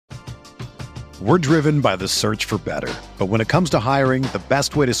We're driven by the search for better. But when it comes to hiring, the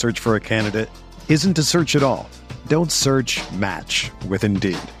best way to search for a candidate isn't to search at all. Don't search, match with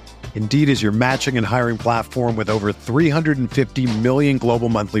Indeed. Indeed is your matching and hiring platform with over 350 million global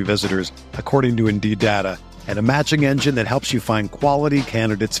monthly visitors, according to Indeed data, and a matching engine that helps you find quality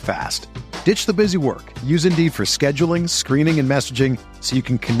candidates fast. Ditch the busy work. Use Indeed for scheduling, screening, and messaging so you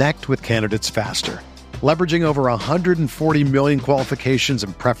can connect with candidates faster. Leveraging over 140 million qualifications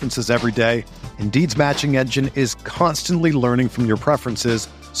and preferences every day, Indeed's matching engine is constantly learning from your preferences,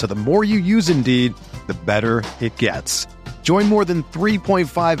 so the more you use Indeed, the better it gets. Join more than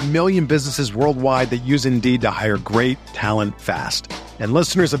 3.5 million businesses worldwide that use Indeed to hire great talent fast. And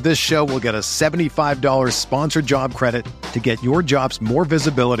listeners of this show will get a $75 sponsored job credit to get your jobs more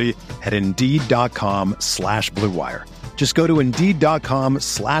visibility at Indeed.com/Blue Wire. Just go to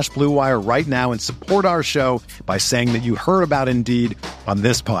Indeed.com/Blue Wire right now and support our show by saying that you heard about Indeed on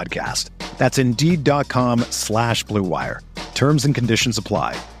this podcast. That's Indeed.com/Blue Wire. Terms and conditions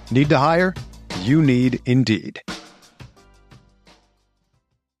apply. Need to hire? You need Indeed.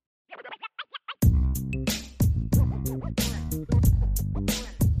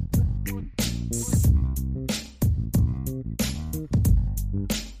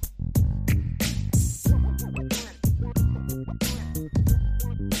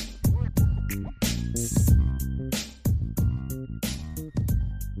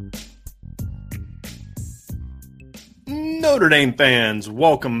 Notre Dame fans,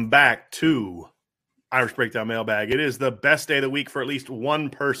 welcome back to Irish Breakdown Mailbag. It is the best day of the week for at least one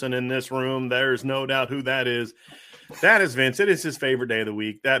person in this room. There's no doubt who that is. That is Vince. It is his favorite day of the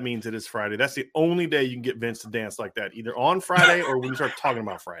week. That means it is Friday. That's the only day you can get Vince to dance like that, either on Friday or when you start talking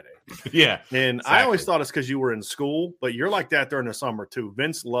about Friday. Yeah. And exactly. I always thought it's because you were in school, but you're like that during the summer too.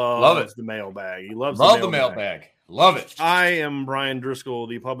 Vince loves the mailbag. He loves the mailbag. Love it. I am Brian Driscoll,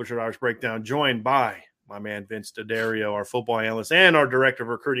 the publisher of Irish Breakdown, joined by my man Vince D'Addario, our football analyst, and our director of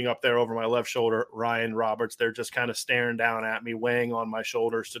recruiting up there over my left shoulder, Ryan Roberts. They're just kind of staring down at me, weighing on my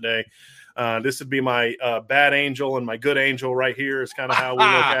shoulders today. This would be my bad angel and my good angel right here is kind of how we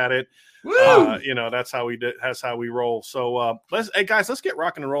look at it. That's how we did. That's how we roll. So let's get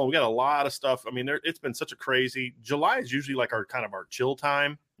rocking and rolling. We got a lot of stuff. I mean, it's been such a crazy. July is usually like our chill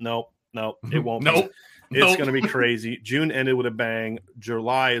time. No, it won't. Nope. It's going to be crazy. June ended with a bang.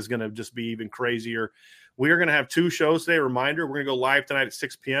 July is going to just be even crazier. We are going to have two shows today. Reminder, we're going to go live tonight at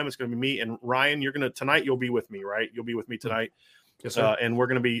 6 p.m. It's going to be me and Ryan. Tonight you'll be with me, right? You'll be with me tonight. Yes, sir. And we're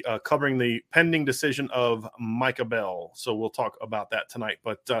going to be covering the pending decision of Micah Bell. So we'll talk about that tonight.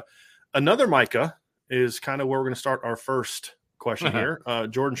 But another Micah is kind of where we're going to start our first question here.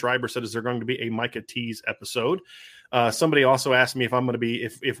 Jordan Schreiber said, is there going to be a Micah Tease episode? Somebody also asked me if I'm going to be,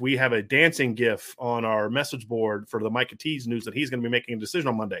 if we have a dancing GIF on our message board for the Micah Tease news that he's going to be making a decision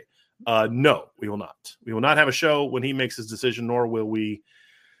on Monday. No, we will not. We will not have a show when he makes his decision, nor will we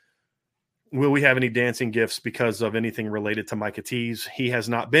have any dancing GIFs because of anything related to Micah Tease. He has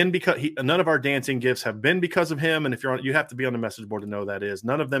not been none of our dancing GIFs have been because of him. And if you have to be on the message board to know that is.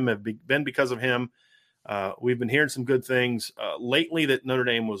 None of them have been because of him. We've been hearing some good things lately that Notre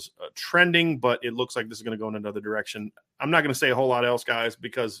Dame was trending, but it looks like this is going to go in another direction. I'm not going to say a whole lot else, guys,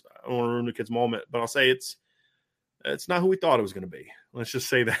 because I don't want to ruin the kid's moment, but I'll say it's not who we thought it was going to be. Let's just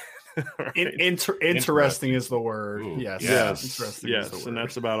say that. Right? Interesting is the word. Ooh, yes. Interesting. Yes. And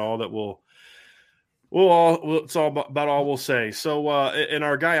that's about all that it's all about all we'll say. So, and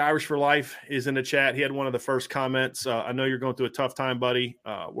our guy Irish for Life is in the chat. He had one of the first comments. I know you're going through a tough time, buddy.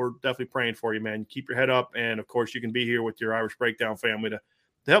 We're definitely praying for you, man. Keep your head up. And of course you can be here with your Irish Breakdown family to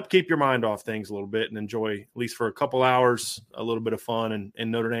help keep your mind off things a little bit and enjoy, at least for a couple hours, a little bit of fun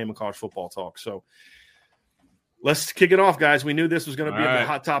and Notre Dame and college football talk. So let's kick it off, guys. We knew this was going to be a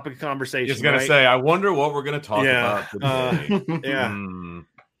hot topic of conversation. Just going to say, I wonder what we're going to talk about today.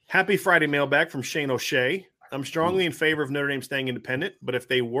 Happy Friday mailbag from Shane O'Shea. I'm strongly in favor of Notre Dame staying independent, but if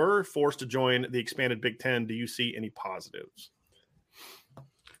they were forced to join the expanded Big Ten, do you see any positives?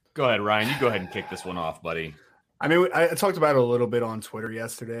 Go ahead, Ryan. You go ahead and kick this one off, buddy. I mean, I talked about it a little bit on Twitter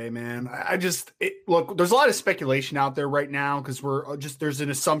yesterday, man. Look, there's a lot of speculation out there right now because there's an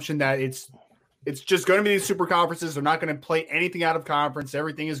assumption that it's just going to be these super conferences. They're not going to play anything out of conference.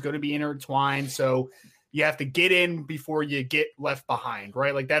 Everything is going to be intertwined. So you have to get in before you get left behind,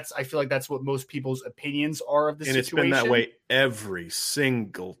 right? Like I feel like that's what most people's opinions are of the situation. And it's been that way every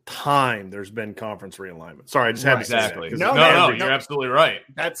single time there's been conference realignment. Sorry, I just had to say that. No, you're absolutely right.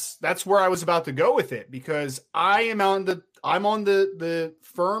 That's where I was about to go with it because I'm on the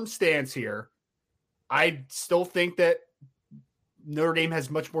firm stance here. I still think that Notre Dame has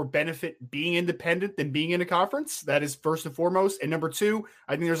much more benefit being independent than being in a conference. That is first and foremost. And number two,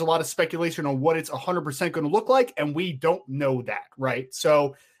 I think there's a lot of speculation on what it's 100% going to look like, and we don't know that, right?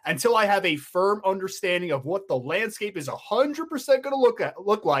 So until I have a firm understanding of what the landscape is 100% going to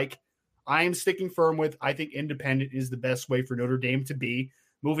look like, I am sticking firm with, I think independent is the best way for Notre Dame to be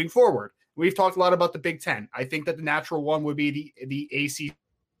moving forward. We've talked a lot about the Big Ten. I think that the natural one would be the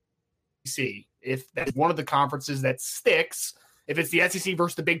ACC. If that's one of the conferences that sticks, if it's the SEC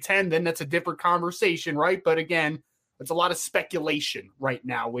versus the Big Ten, then that's a different conversation, right? But again, it's a lot of speculation right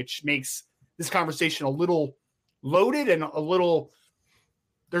now, which makes this conversation a little loaded and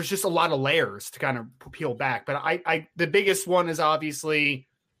there's just a lot of layers to kind of peel back. But the biggest one is obviously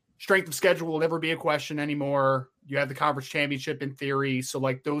strength of schedule will never be a question anymore. You have the conference championship in theory. So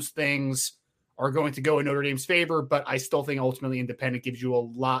like those things are going to go in Notre Dame's favor, but I still think ultimately independent gives you a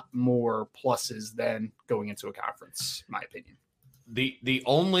lot more pluses than going into a conference, in my opinion. The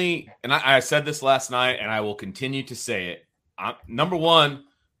only, and I said this last night, and I will continue to say it. Number one,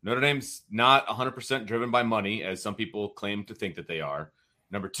 Notre Dame's not 100% driven by money, as some people claim to think that they are.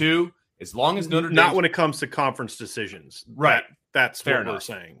 Number two, as long as Notre Dame, not when it comes to conference decisions, right? That's fair what enough. We're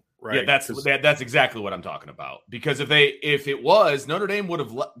saying, right? Yeah, that's exactly what I'm talking about. Because if it was, Notre Dame would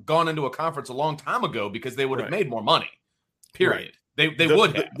have gone into a conference a long time ago because they would have made more money. Period. Right. They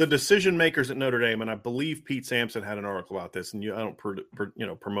would have. The decision makers at Notre Dame, and I believe Pete Sampson had an article about this. And I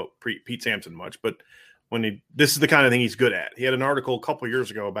don't promote Pete Sampson much, but this is the kind of thing he's good at. He had an article a couple of years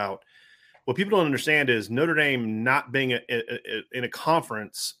ago about what people don't understand is Notre Dame not being in a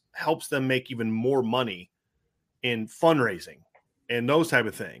conference helps them make even more money in fundraising and those type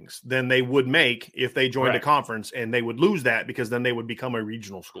of things than they would make if they joined a conference, and they would lose that because then they would become a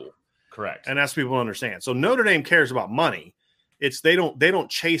regional school. Correct. And that's what people understand. So Notre Dame cares about money. It's they don't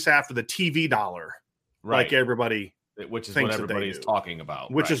chase after the TV dollar like everybody, which is what everybody is talking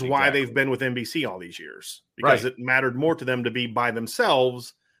about. Which is why they've been with NBC all these years, because it mattered more to them to be by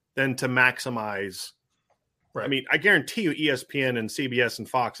themselves than to maximize. Right. I mean, I guarantee you ESPN and CBS and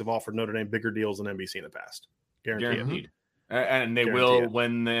Fox have offered Notre Dame bigger deals than NBC in the past. Guaranteed. And they will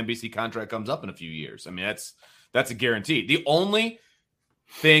when the NBC contract comes up in a few years. I mean, that's a guarantee. The only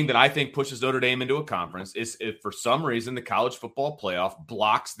thing that I think pushes Notre Dame into a conference is if for some reason the college football playoff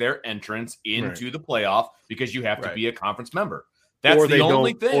blocks their entrance into the playoff because you have to be a conference member. That's the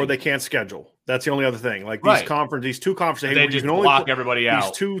only thing. Or they can't schedule. That's the only other thing. Like these two conferences, they just block everybody out.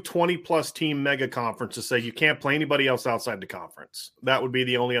 These two 20-plus team mega conferences say you can't play anybody else outside the conference. That would be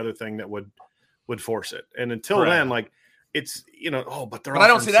the only other thing that would force it. And until then, like it's but I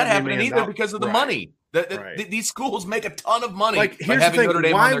don't see that happening either because of the money. These schools make a ton of money. Like here's the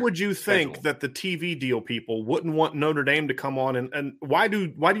thing: why would you think that the TV deal people wouldn't want Notre Dame to come on? And why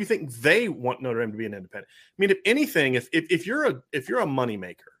do you think they want Notre Dame to be an independent? I mean, if anything, if you're a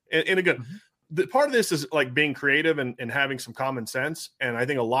moneymaker, and again, the part of this is like being creative and having some common sense. And I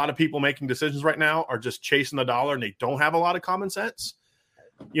think a lot of people making decisions right now are just chasing the dollar, and they don't have a lot of common sense.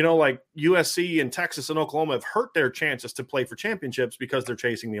 Like USC and Texas and Oklahoma have hurt their chances to play for championships because they're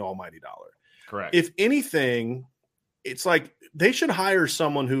chasing the almighty dollar. Correct. If anything, it's like they should hire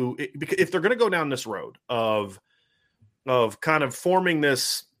someone who, if they're going to go down this road of kind of forming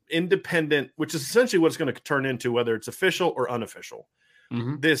this independent, which is essentially what it's going to turn into, whether it's official or unofficial,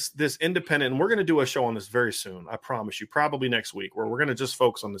 this independent, and we're going to do a show on this very soon. I promise you, probably next week, where we're going to just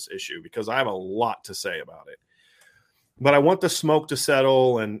focus on this issue because I have a lot to say about it. But I want the smoke to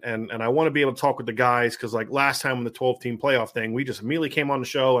settle, and I want to be able to talk with the guys because, like last time in the 12-team playoff thing, we just immediately came on the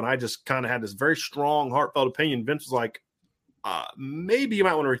show, and I just kind of had this very strong, heartfelt opinion. Vince was like, maybe you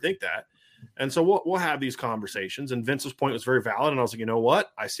might want to rethink that. And so we'll have these conversations, and Vince's point was very valid, and I was like, you know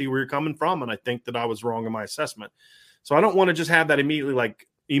what? I see where you're coming from, and I think that I was wrong in my assessment. So I don't want to just have that immediately, like,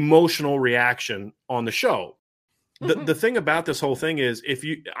 emotional reaction on the show. The thing about this whole thing is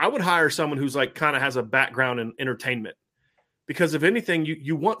I would hire someone who's like kind of has a background in entertainment. Because if anything,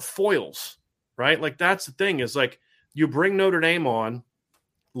 you want foils, right? Like that's the thing is like you bring Notre Dame on,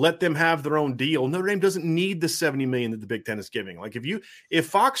 let them have their own deal. Notre Dame doesn't need the $70 million that the Big Ten is giving. Like if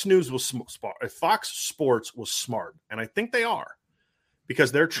Fox News was smart, if Fox Sports was smart, and I think they are,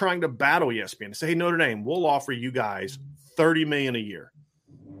 because they're trying to battle ESPN and say, hey, Notre Dame, we'll offer you guys $30 million a year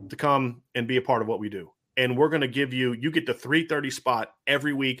to come and be a part of what we do. And we're going to give you get the 3:30 spot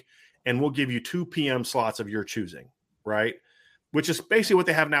every week, and we'll give you 2 p.m. slots of your choosing, right? Which is basically what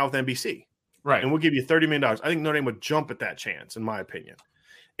they have now with NBC. Right. And we'll give you $30 million. I think Notre Dame would jump at that chance, in my opinion.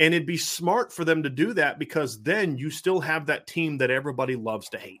 And it'd be smart for them to do that because then you still have that team that everybody loves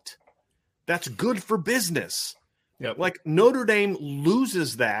to hate. That's good for business. Yep. Like Notre Dame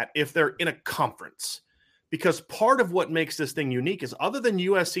loses that if they're in a conference because part of what makes this thing unique is other than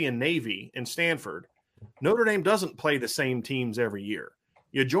USC and Navy and Stanford, Notre Dame doesn't play the same teams every year.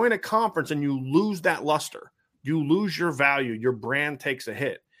 You join a conference and you lose that luster. You lose your value. Your brand takes a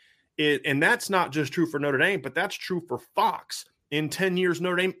hit. And that's not just true for Notre Dame, but that's true for Fox. In 10 years,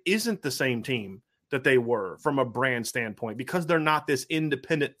 Notre Dame isn't the same team that they were from a brand standpoint because they're not this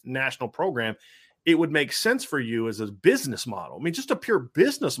independent national program. It would make sense for you as a business model. I mean, just a pure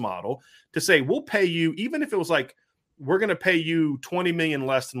business model to say, we'll pay you, even if it was like, we're going to pay you $20 million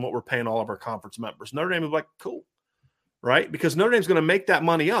less than what we're paying all of our conference members. Notre Dame is like, cool, right? Because Notre Dame's going to make that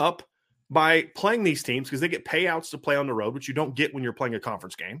money up by playing these teams because they get payouts to play on the road, which you don't get when you're playing a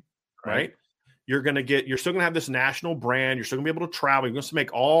conference game, right? You're still going to have this national brand. You're still going to be able to travel. You're going to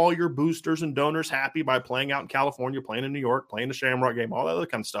make all your boosters and donors happy by playing out in California, playing in New York, playing the Shamrock game, all that other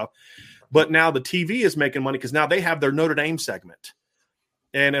kind of stuff. But now the TV is making money because now they have their Notre Dame segment.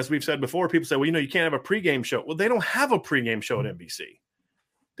 And as we've said before, people say, well, you can't have a pregame show. Well, they don't have a pregame show at NBC.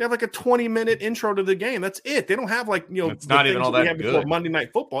 They have like a 20-minute intro to the game. That's it. They don't have it's not even all that good. Monday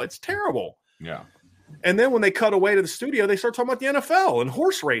Night Football. It's terrible. Yeah. And then when they cut away to the studio, they start talking about the NFL and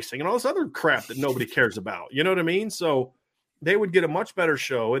horse racing and all this other crap that nobody cares about. You know what I mean? So they would get a much better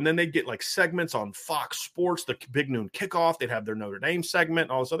show. And then they'd get like segments on Fox Sports, the Big Noon Kickoff. They'd have their Notre Dame segment,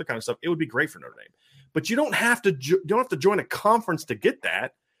 all this other kind of stuff. It would be great for Notre Dame. But you don't have to join a conference to get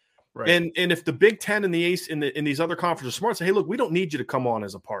that. Right. And if the Big Ten and the ACE in these other conferences are smart, say, hey, look, we don't need you to come on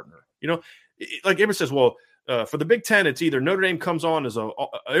as a partner. Like everyone says, well, for the Big Ten, it's either Notre Dame comes on as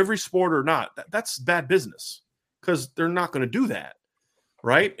every sport or not. That's bad business because they're not going to do that,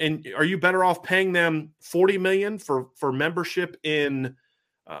 right? And are you better off paying them $40 million for membership in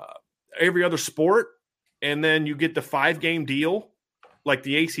every other sport, and then you get the 5-game deal like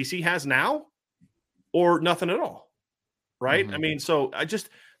the ACC has now, or nothing at all, right? Mm-hmm. I mean,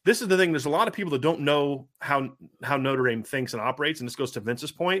 this is the thing. There's a lot of people that don't know how Notre Dame thinks and operates, and this goes to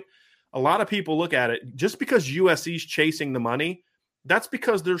Vince's point. A lot of people look at it just because USC's chasing the money. That's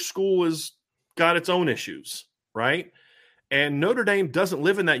because their school has got its own issues, right? And Notre Dame doesn't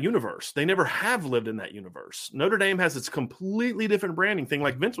live in that universe. They never have lived in that universe. Notre Dame has its completely different branding thing,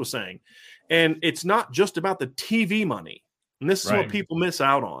 like Vince was saying. And it's not just about the TV money. And this is what people miss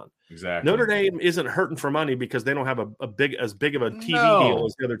out on. Exactly. Notre Dame isn't hurting for money because they don't have as big of a TV deal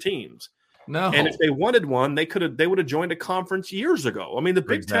as the other teams. No. And if they wanted one, they would have joined a conference years ago. I mean, the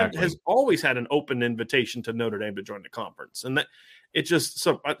Big Ten has always had an open invitation to Notre Dame to join the conference. And that I just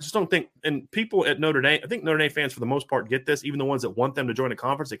don't think, and people at Notre Dame, I think Notre Dame fans for the most part get this, even the ones that want them to join a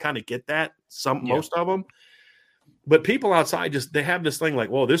conference, they kind of get that, most of them. But people outside they have this thing like,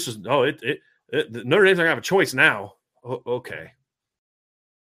 well, this is, Notre Dame's not going to have a choice now. Okay.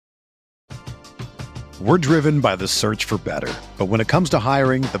 We're driven by the search for better. But when it comes to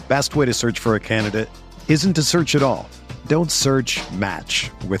hiring, the best way to search for a candidate isn't to search at all. Don't search,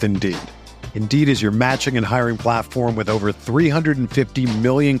 match with Indeed. Indeed is your matching and hiring platform with over 350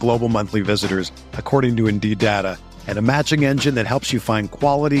 million global monthly visitors, according to Indeed data, and a matching engine that helps you find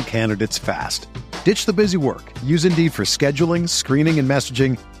quality candidates fast. Ditch the busy work. Use Indeed for scheduling, screening, and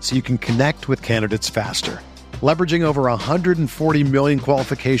messaging so you can connect with candidates faster. Leveraging over 140 million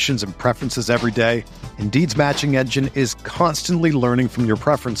qualifications and preferences every day, Indeed's matching engine is constantly learning from your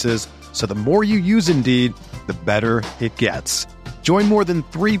preferences, so the more you use Indeed, the better it gets. Join more than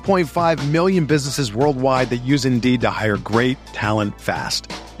 3.5 million businesses worldwide that use Indeed to hire great talent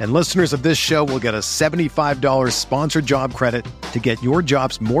fast. And listeners of this show will get a $75 sponsored job credit to get your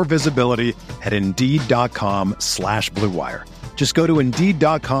jobs more visibility at Indeed.com/Blue Wire. Just go to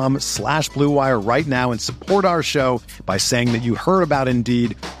Indeed.com/Blue Wire right now and support our show by saying that you heard about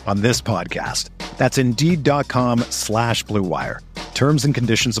Indeed on this podcast. That's Indeed.com/Blue Wire. Terms and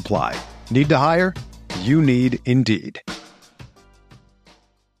conditions apply. Need to hire? You need Indeed.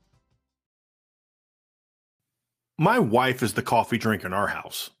 My wife is the coffee drinker in our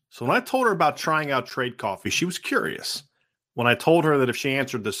house. So when I told her about trying out Trade Coffee, she was curious. When I told her that if she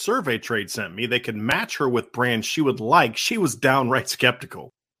answered the survey Trade sent me, they could match her with brands she would like, she was downright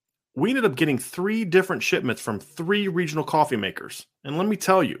skeptical. We ended up getting 3 different shipments from 3 regional coffee makers. And let me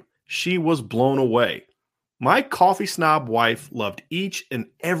tell you, she was blown away. My coffee snob wife loved each and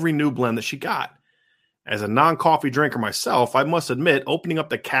every new blend that she got. As a non-coffee drinker myself, I must admit, opening up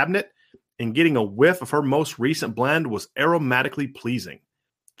the cabinet and getting a whiff of her most recent blend was aromatically pleasing.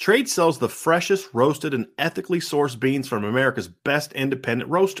 Trade sells the freshest roasted and ethically sourced beans from America's best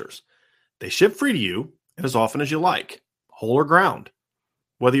independent roasters. They ship free to you and as often as you like, whole or ground.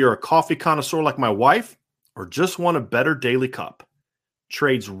 Whether you're a coffee connoisseur like my wife or just want a better daily cup,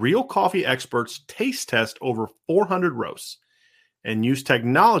 Trade's real coffee experts taste test over 400 roasts. and use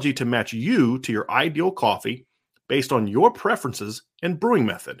technology to match you to your ideal coffee based on your preferences and brewing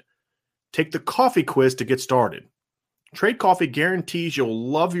method. Take the coffee quiz to get started. Trade Coffee guarantees you'll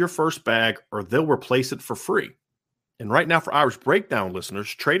love your first bag or they'll replace it for free. And right now for Irish Breakdown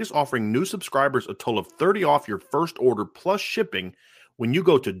listeners, Trade is offering new subscribers a total of $30 off your first order plus shipping when you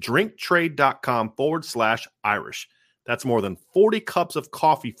go to drinktrade.com/Irish. That's more than 40 cups of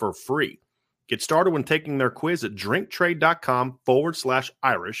coffee for free. Get started when taking their quiz at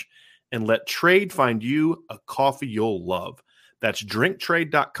drinktrade.com/Irish and let Trade find you a coffee you'll love. That's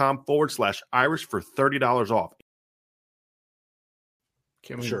drinktrade.com/Irish for $30 off.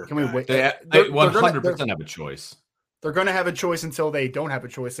 Can we wait? They 100% have a choice. They're going to have a choice until they don't have a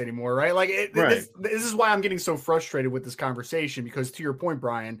choice anymore, right? Like, this is why I'm getting so frustrated with this conversation, because to your point,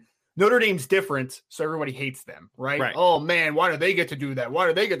 Brian, Notre Dame's different, so everybody hates them, right? Oh, man, why do they get to do that? Why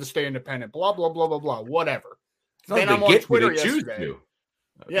do they get to stay independent? Blah, blah, blah, blah, blah, whatever. Then I'm on Twitter yesterday.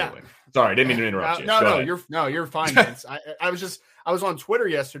 Yeah. Sorry, I didn't mean to interrupt you. You're fine, Vince. I was on Twitter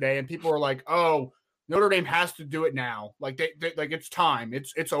yesterday, and people were like, "Oh, Notre Dame has to do it now. Like they it's time.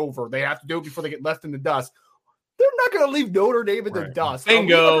 It's over. They have to do it before they get left in the dust." They're not going to leave Notre Dame in the dust.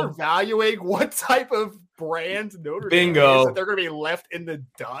 Bingo. Evaluate what type of brand Notre Dame is that they're going to be left in the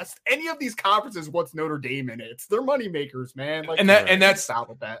dust. Any of these conferences, what's Notre Dame in it? It's their money makers, man. Like, and that's out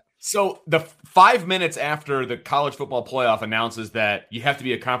with that. So the 5 minutes after the college football playoff announces that you have to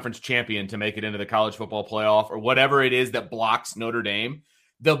be a conference champion to make it into the college football playoff or whatever it is that blocks Notre Dame,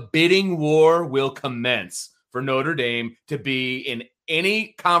 the bidding war will commence for Notre Dame to be in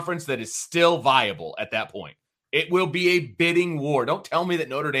any conference that is still viable at that point. It will be a bidding war. Don't tell me that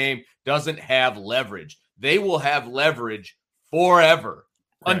Notre Dame doesn't have leverage. They will have leverage forever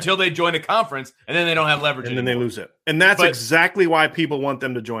until they join a conference, and then they don't have leverage anymore. Then they lose it. And that's exactly why people want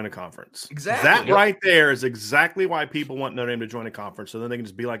them to join a conference. Exactly. That right there is exactly why people want Notre Dame to join a conference, so then they can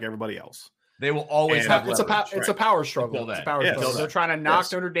just be like everybody else. They will always have leverage. It's a power struggle. It's a power struggle. They're trying to knock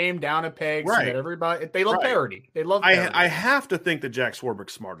Notre Dame down a peg so that everybody – they love parity. They love parity. I have to think that Jack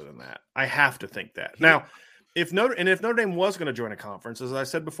Swarbrick's smarter than that. I have to think that. Now – If Notre Dame was going to join a conference, as I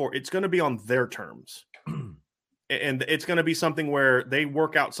said before, it's going to be on their terms. And it's going to be something where they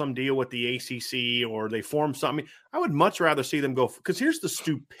work out some deal with the ACC or they form something. I would much rather see them go – because here's the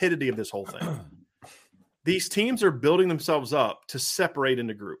stupidity of this whole thing. These teams are building themselves up to separate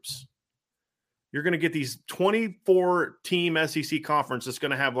into groups. You're going to get these 24-team SEC conference that's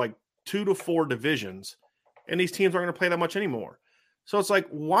going to have like 2 to 4 divisions, and these teams aren't going to play that much anymore. So it's like,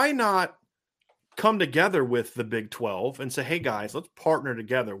 why not – come together with the Big 12 and say, hey, guys, let's partner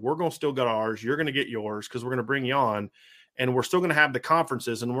together. We're going to still get ours. You're going to get yours because we're going to bring you on, and we're still going to have the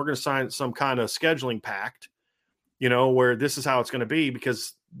conferences, and we're going to sign some kind of scheduling pact, where this is how it's going to be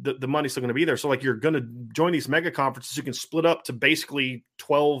because the money's still going to be there. So, like, you're going to join these mega conferences. You can split up to basically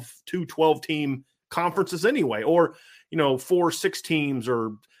 12-team conferences anyway, or, 4-6 teams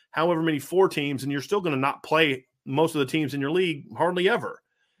or however many 4 teams, and you're still going to not play most of the teams in your league hardly ever.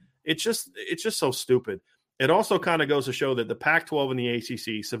 It's just so stupid. It also kind of goes to show that the Pac-12 and the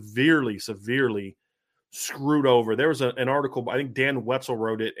ACC severely screwed over. There was an article, I think Dan Wetzel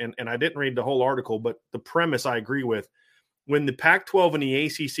wrote it, and I didn't read the whole article, but the premise I agree with. When the Pac-12 and the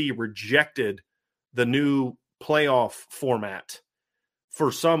ACC rejected the new playoff format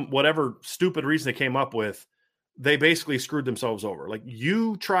for some whatever stupid reason they came up with, they basically screwed themselves over. Like,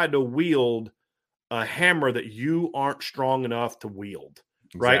 you tried to wield a hammer that you aren't strong enough to wield.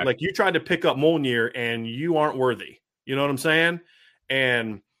 Right? Exactly. Like, you tried to pick up Mjolnir and you aren't worthy. You know what I'm saying?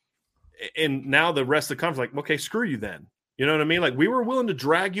 And now the rest of the conference, like, okay, screw you then. You know what I mean? Like, we were willing to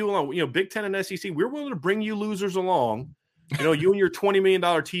drag you along. Big Ten and SEC, we were willing to bring you losers along. You and your $20 million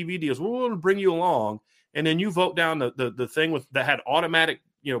TV deals, we're willing to bring you along. And then you vote down the thing that had automatic,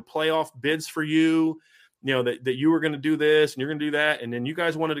 playoff bids for you, that you were going to do this and you're going to do that. And then you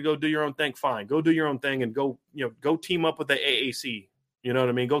guys wanted to go do your own thing. Fine. Go do your own thing and go team up with the AAC. You know what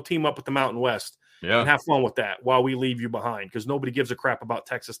I mean? Go team up with the Mountain West and have fun with that while we leave you behind, because nobody gives a crap about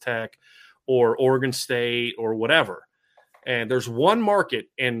Texas Tech or Oregon State or whatever. And there's one market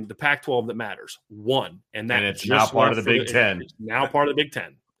in the Pac-12 that matters. One. And it's now part of the Big Ten. It's now part of the Big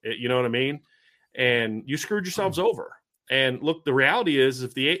Ten. You know what I mean? And you screwed yourselves over. And look, the reality is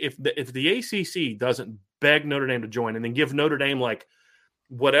if the ACC doesn't beg Notre Dame to join and then give Notre Dame like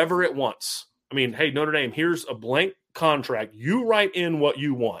whatever it wants. I mean, hey, Notre Dame, here's a blank contract. You write in what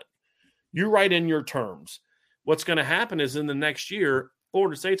you want. You write in your terms. What's going to happen is in the next year,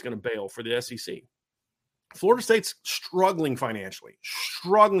 Florida State's going to bail for the SEC. Florida State's struggling financially.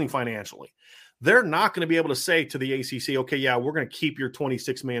 They're not going to be able to say to the ACC, okay, yeah, we're going to keep your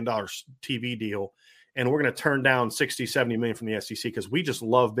 $26 million TV deal, and we're going to turn down 60, 70 million from the SEC because we just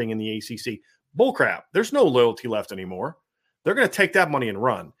love being in the ACC. Bullcrap. There's no loyalty left anymore. They're going to take that money and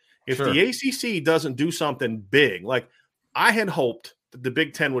run. If the ACC doesn't do something big, like I had hoped that the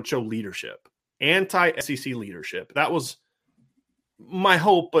Big Ten would show leadership, anti-SEC leadership. That was my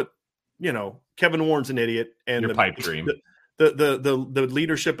hope, but Kevin Warren's an idiot, and your pipe dream. The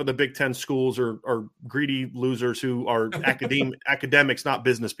leadership of the Big Ten schools are greedy losers who are academics, not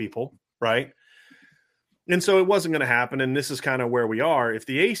business people, right? And so it wasn't going to happen, and this is kind of where we are. If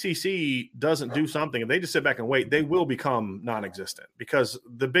the ACC doesn't do something, if they just sit back and wait, they will become non-existent because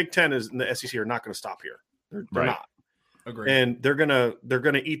the Big Ten and the SEC are not going to stop here. They're not. Agreed. And they're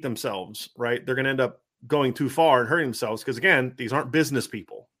gonna eat themselves, right? They're gonna end up going too far and hurting themselves because again, these aren't business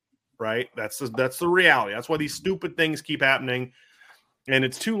people, right? That's the reality. That's why these stupid things keep happening, and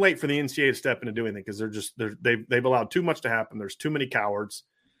it's too late for the NCAA to step in and do anything because they've allowed too much to happen. There's too many cowards.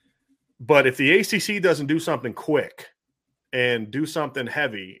 But if the ACC doesn't do something quick and do something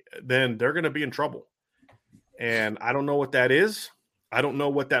heavy, then they're going to be in trouble. And I don't know what that is. I don't know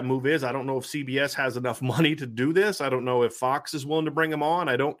what that move is. I don't know if CBS has enough money to do this. I don't know if Fox is willing to bring them on.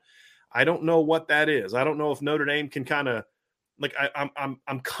 I don't know what that is. I don't know if Notre Dame can kind of like.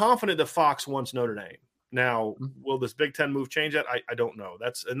 I'm confident that Fox wants Notre Dame. Now, will this Big Ten move change that? I don't know.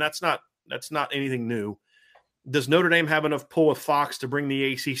 That's not anything new. Does Notre Dame have enough pull with Fox to bring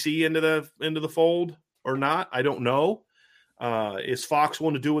the ACC into the fold or not? I don't know. Is Fox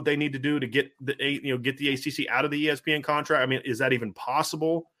willing to do what they need to do to get the ACC out of the ESPN contract? I mean, is that even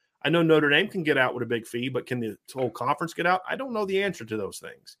possible? I know Notre Dame can get out with a big fee, but can the whole conference get out? I don't know the answer to those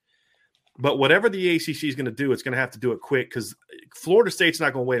things. But whatever the ACC is going to do, it's going to have to do it quick because Florida State's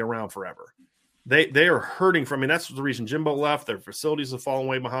not going to wait around forever. They are hurting from. I mean, that's the reason Jimbo left. Their facilities have fallen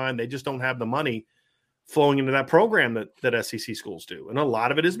way behind. They just don't have the money flowing into that program that SEC schools do. And a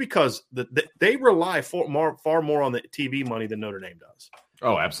lot of it is because they rely far more on the TV money than Notre Dame does.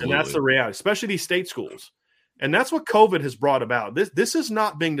 Oh, absolutely. And that's the reality, especially these state schools. And that's what COVID has brought about. This is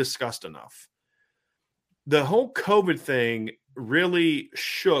not being discussed enough. The whole COVID thing really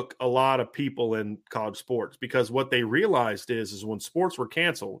shook a lot of people in college sports because what they realized is when sports were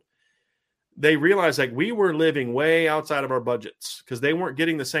canceled, they realized like we were living way outside of our budgets because they weren't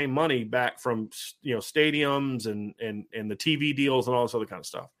getting the same money back from stadiums and the TV deals and all this other kind of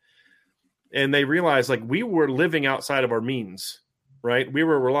stuff. And they realized like we were living outside of our means, right? We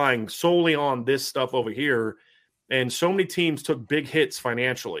were relying solely on this stuff over here. And so many teams took big hits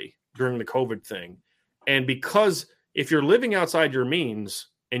financially during the COVID thing. And because if you're living outside your means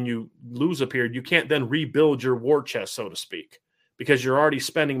and you lose a period, you can't then rebuild your war chest, so to speak, because you're already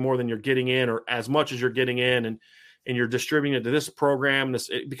spending more than you're getting in or as much as you're getting in and you're distributing it to this program.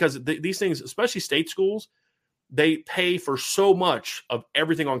 Because these things, especially state schools, they pay for so much of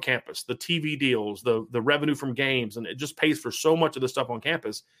everything on campus, the TV deals, the revenue from games, and it just pays for so much of the stuff on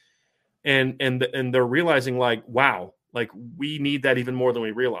campus. And they're realizing like, wow, like we need that even more than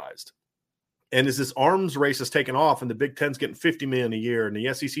we realized. And as this arms race has taken off and the Big Ten's getting $50 million a year and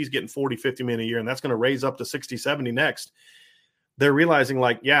the SEC's getting $40-50 million a year, and that's going to raise up to 60-70 next, they're realizing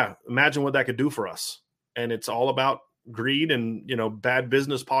like, yeah, imagine what that could do for us. And it's all about greed and, bad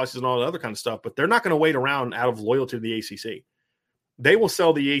business policies and all that other kind of stuff. But they're not going to wait around out of loyalty to the ACC. They will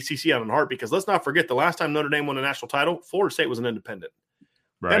sell the ACC out in a heart because let's not forget the last time Notre Dame won a national title, Florida State was an independent.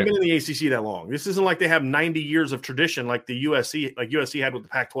 Right. They haven't been in the ACC that long. This isn't like they have 90 years of tradition like the USC had with the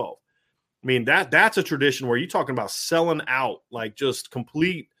Pac-12. I mean, that's a tradition where you're talking about selling out, like just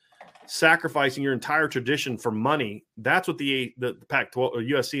complete sacrificing your entire tradition for money. That's what the Pac-12 or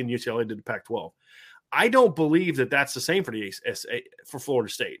USC and UCLA did to Pac-12. I don't believe that that's the same for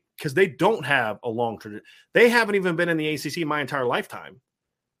Florida State because they don't have a long tradition. They haven't even been in the ACC my entire lifetime.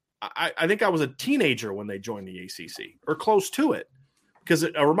 I think I was a teenager when they joined the ACC or close to it. Because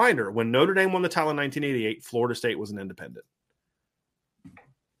a reminder, when Notre Dame won the title in 1988, Florida State was an independent.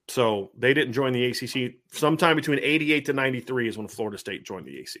 So they didn't join the ACC. Sometime between 88 to 93 is when Florida State joined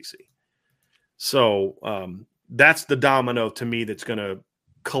the ACC. So that's the domino to me that's going to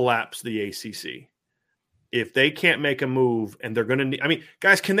collapse the ACC. If they can't make a move and they're going to need – I mean,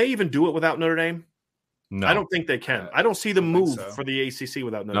 guys, can they even do it without Notre Dame? No. I don't think they can. I don't see the move for the ACC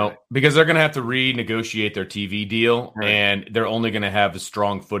without Notre Dame. Because they're going to have to renegotiate their TV deal, right. And they're only going to have a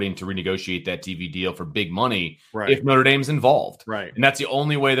strong footing to renegotiate that TV deal for big money if Notre Dame's involved. Right. And that's the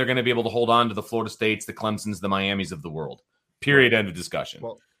only way they're going to be able to hold on to the Florida States, the Clemsons, the Miamis of the world. Period. End of discussion.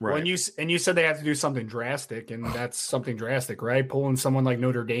 Well, and you said they have to do something drastic, and that's something drastic, right? Pulling someone like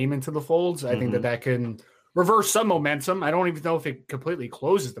Notre Dame into the folds, I think that can reverse some momentum. I don't even know if it completely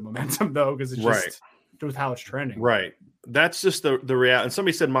closes the momentum, though, because it's just with how it's trending. Right. that's just the reality. And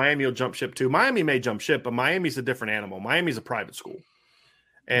somebody said Miami will jump ship too. Miami may jump ship, but Miami's a different animal. Miami's a private school,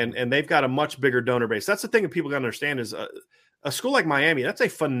 and they've got a much bigger donor base. That's the thing that people got to understand is a school like Miami, that's a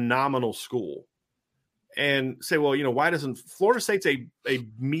phenomenal school. And say, well, why doesn't Florida State's a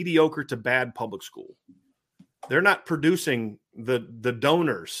mediocre to bad public school? They're not producing the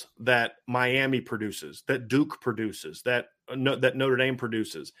donors that Miami produces, that Duke produces, that Notre Dame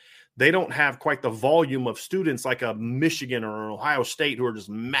produces. They don't have quite the volume of students like a Michigan or an Ohio State who are just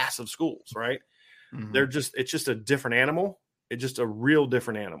massive schools, right? Mm-hmm. It's just a different animal. It's just a real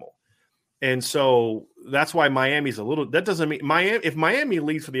different animal. And so that's why Miami's that doesn't mean if Miami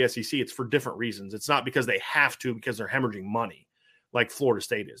leads for the SEC, it's for different reasons. It's not because they have to, because they're hemorrhaging money like Florida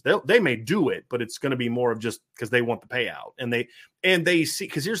State is. They may do it, but it's going to be more of just because they want the payout. And they see,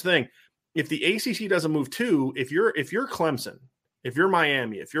 because here's the thing, if the ACC doesn't move too, if you're Clemson, if you're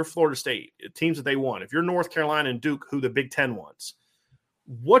Miami, if you're Florida State, teams that they want, if you're North Carolina and Duke, who the Big Ten wants,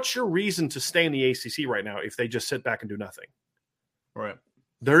 what's your reason to stay in the ACC right now if they just sit back and do nothing? Right.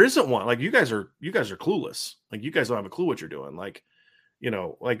 There isn't one. Like you guys are clueless. Like you guys don't have a clue what you're doing. Like,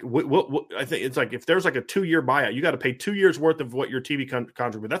 what I think it's like if there's like a 2-year buyout, you got to pay 2 years worth of what your TV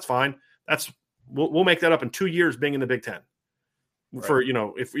contract. But that's fine. We'll make that up in 2 years being in the Big Ten. Right. For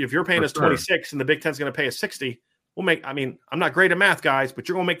if you're paying us 26 and the Big Ten's going to pay us 60, we'll make. I mean, I'm not great at math, guys, but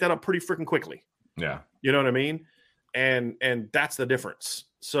you're going to make that up pretty freaking quickly. Yeah, you know what I mean. And that's the difference.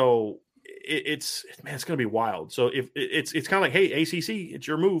 So. It's going to be wild. So if it's kind of like, hey, ACC, it's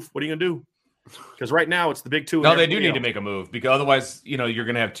your move. What are you going to do? Because right now it's the Big Two. No, they do need to make a move because otherwise, you're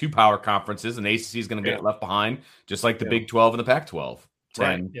going to have 2 power conferences and ACC is going to get left behind, just like the Big 12 and the Pac-12,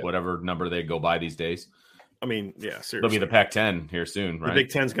 10, whatever number they go by these days. I mean, yeah, seriously. It'll be the Pac-10 here soon, right? The Big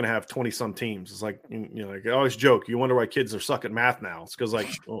Ten's going to have 20-some teams. It's like, like I always joke, you wonder why kids are suck at math now. It's because, like,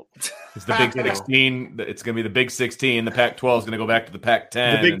 it's the Big 16. It's going to be the Big 16. The Pac-12 is going to go back to the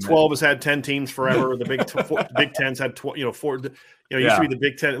Pac-10. The Big 12 has had 10 teams forever. The Big 10's had 4. It used to be the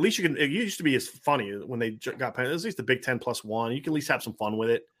Big 10. At least it used to be as funny when they got at least the Big 10 plus 1. You can at least have some fun with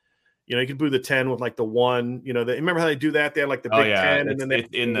it. You can do the 10 with like the 1. Remember how they do that? They had like the Big 10, and then they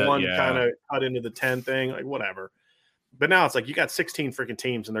the 1 kind of cut into the 10 thing, like whatever. But now it's like you got 16 freaking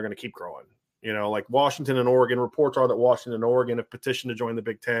teams, and they're going to keep growing. Like Washington and Oregon. Reports are that Washington and Oregon have petitioned to join the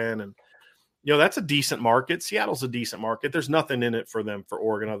Big 10, and that's a decent market. Seattle's a decent market. There's nothing in it for them for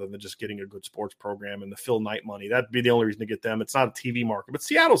Oregon other than just getting a good sports program and the Phil Knight money. That'd be the only reason to get them. It's not a TV market, but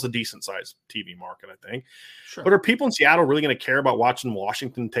Seattle's a decent sized TV market, I think. Sure. But are people in Seattle really going to care about watching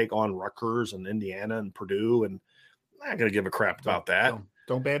Washington take on Rutgers and Indiana and Purdue? And I'm not going to give a crap about that.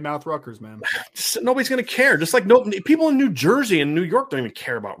 Don't badmouth Rutgers, man. Nobody's going to care. Just like people in New Jersey and New York don't even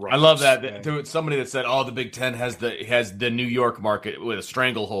care about Rutgers. I love that. Somebody that said, "Oh, the Big Ten has the New York market with a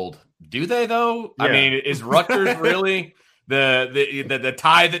stranglehold." Do they though? Yeah. I mean, is Rutgers really the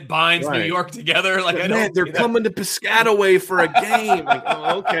tie that binds New York together? Like, they're coming to Piscataway for a game. Like,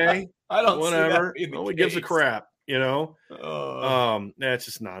 oh, okay, I don't. Whatever. Nobody gives a crap. That's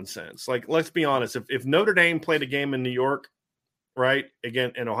just nonsense. Like, let's be honest. If Notre Dame played a game in New York, right,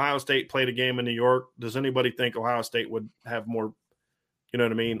 again, and Ohio State played a game in New York, does anybody think Ohio State would have more? You know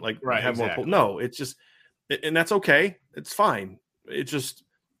what I mean? Like, have more. No, it's just, and that's okay. It's fine. It's just.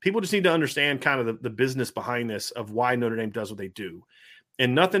 People just need to understand kind of the business behind this of why Notre Dame does what they do.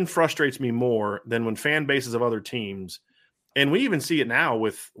 And nothing frustrates me more than when fan bases of other teams, and we even see it now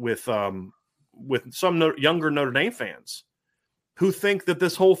with some younger Notre Dame fans who think that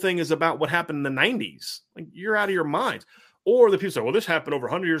this whole thing is about what happened in the 90s. Like, you're out of your minds. Or the people say, well, this happened over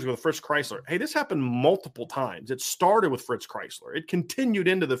 100 years ago with Fritz Chrysler. Hey, this happened multiple times. It started with Fritz Chrysler. It continued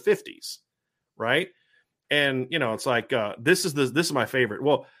into the 50s, right? And it's like this is my favorite.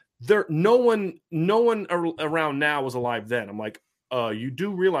 Well, no one around now was alive then. I'm like, you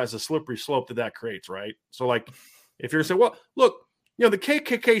do realize the slippery slope that creates, right? So like, if you're saying, well, look, the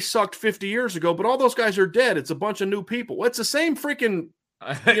KKK sucked 50 years ago, but all those guys are dead. It's a bunch of new people. Well, it's the same freaking,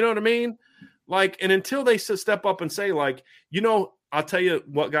 you know what I mean? Like, and until they step up and say, like, I'll tell you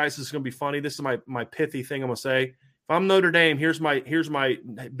what, guys, this is going to be funny. This is my pithy thing I'm going to say. If I'm Notre Dame, here's my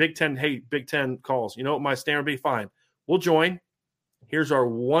Big Ten. Hey, Big Ten calls. You know what my standard be? Fine. We'll join. Here's our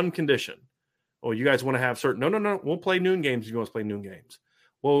one condition. Oh, you guys want to have certain? No. We'll play noon games if you want to play noon games.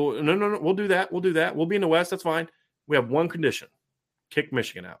 Well, no. We'll do that. We'll be in the West. That's fine. We have one condition. Kick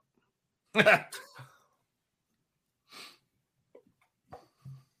Michigan out. I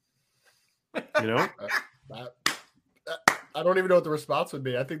don't even know what the response would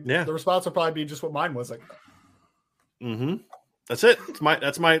be. I think the response would probably be just what mine was like. That's it.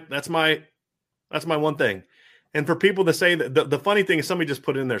 That's my one thing. And for people to say that the funny thing is somebody just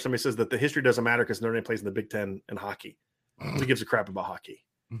put in there. Somebody says that the history doesn't matter because Notre Dame plays in the Big Ten in hockey. Who gives a crap about hockey?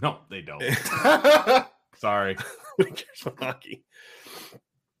 No, they don't. Sorry. Who cares about hockey?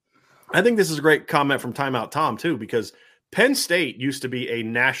 I think this is a great comment from Timeout Tom, too, because Penn State used to be a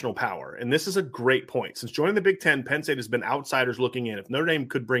national power, and this is a great point. Since joining the Big Ten, Penn State has been outsiders looking in. If Notre Dame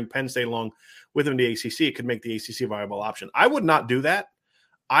could bring Penn State along with them to the ACC, it could make the ACC a viable option. I would not do that.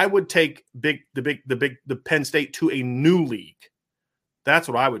 I would take the Penn State to a new league. That's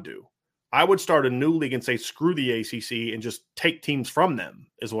what I would do. I would start a new league and say, screw the ACC and just take teams from them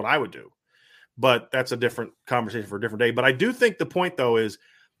is what I would do. But that's a different conversation for a different day. But I do think the point, though, is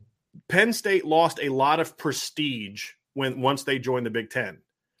Penn State lost a lot of prestige once they joined the Big Ten.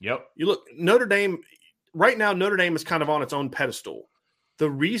 Yep. You look, Notre Dame, right now, Notre Dame is kind of on its own pedestal. The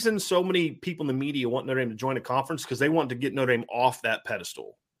reason so many people in the media want Notre Dame to join a conference because they want to get Notre Dame off that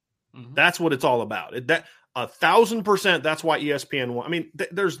pedestal. Mm-hmm. That's what it's all about. That 1,000%. That's why ESPN won. I mean,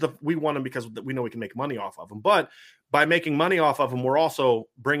 we want them because we know we can make money off of them. But by making money off of them, we're also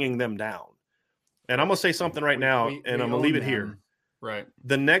bringing them down. And I'm gonna say something right now, and I'm gonna leave it here. Right.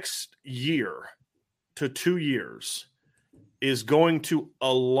 The next year to 2 years is going to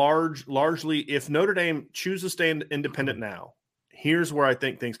largely, if Notre Dame chooses to stay independent now, here's where I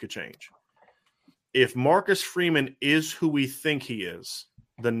think things could change. If Marcus Freeman is who we think he is,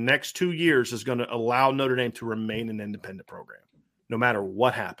 the next 2 years is going to allow Notre Dame to remain an independent program, no matter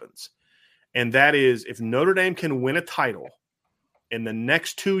what happens. And that is, if Notre Dame can win a title in the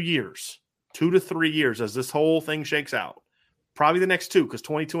next 2 years, 2 to 3 years, as this whole thing shakes out, probably the next two, because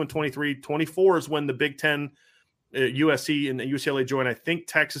 22 and 23, 24 is when the Big Ten, USC and UCLA join. I think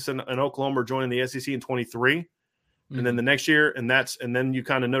Texas and Oklahoma are joining the SEC in 23. Mm-hmm. And then the next year, and then you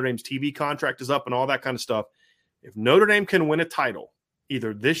kind of Notre Dame's TV contract is up and all that kind of stuff. If Notre Dame can win a title,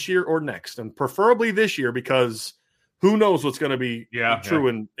 either this year or next, and preferably this year, because who knows what's going to be true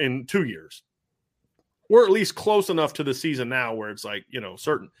in 2 years. We're at least close enough to the season now where it's like,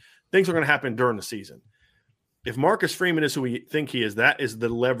 certain things are going to happen during the season. If Marcus Freeman is who we think he is, that is the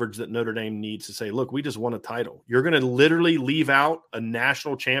leverage that Notre Dame needs to say, look, we just won a title. You're going to literally leave out a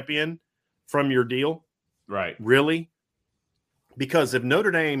national champion from your deal? Right. Really? Because if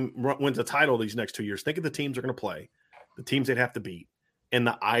Notre Dame wins a title these next 2 years, think of the teams they're going to play, the teams they'd have to beat, and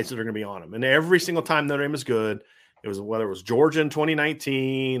the eyes that are going to be on them. And every single time Notre Dame is good, whether it was Georgia in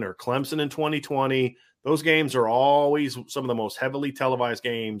 2019 or Clemson in 2020, those games are always some of the most heavily televised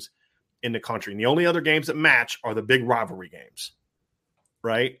games in the country. And the only other games that match are the big rivalry games,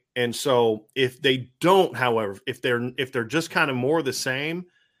 right? And so if they don't, however, if they're just kind of more the same,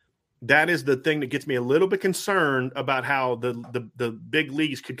 that is the thing that gets me a little bit concerned about how the big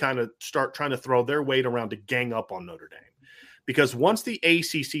leagues could kind of start trying to throw their weight around to gang up on Notre Dame. Because once the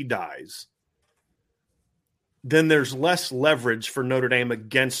ACC dies, then there's less leverage for Notre Dame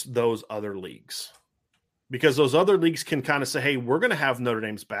against those other leagues. Because those other leagues can kind of say, hey, we're going to have Notre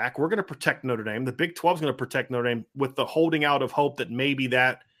Dame's back. We're going to protect Notre Dame. The Big 12 is going to protect Notre Dame with the holding out of hope that maybe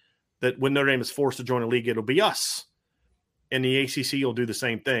that when Notre Dame is forced to join a league, it'll be us. And the ACC will do the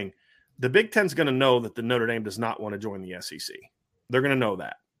same thing. The Big 10 is going to know that the Notre Dame does not want to join the SEC. They're going to know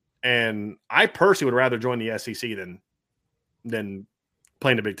that. And I personally would rather join the SEC than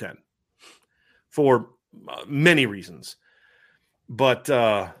playing the Big 10 for many reasons. But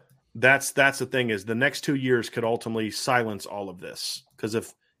that's the thing is the next 2 years could ultimately silence all of this. Because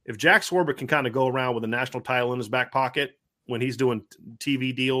if Jack Swarbrick can kind of go around with a national title in his back pocket when he's doing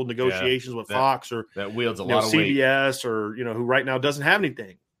TV deal negotiations with Fox or that wields a lot of CBS or who right now doesn't have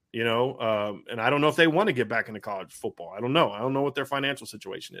anything, and I don't know if they want to get back into college football. I don't know what their financial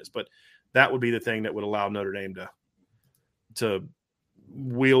situation is, but that would be the thing that would allow Notre Dame to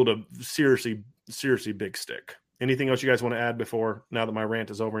wield a seriously big stick. Anything else you guys want to add now that my rant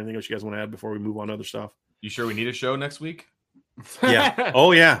is over? Anything else you guys want to add before we move on to other stuff? You sure we need a show next week? Yeah.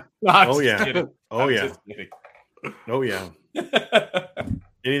 Oh, yeah. Oh, yeah. Oh, yeah. Oh, yeah.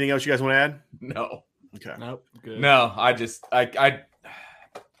 Anything else you guys want to add? No. Okay. Nope. Good. No, I just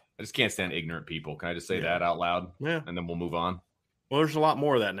can't stand ignorant people. Can I just say that out loud? Yeah. And then we'll move on. Well, there's a lot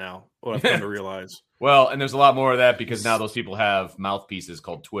more of that now. What I've come to realize. Well, and there's a lot more of that because now those people have mouthpieces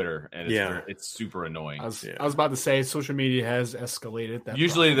called Twitter, and it's super annoying. I was about to say social media has escalated.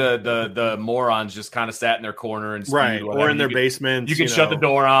 Usually the morons just kind of sat in their corner and or in their basement. You can shut the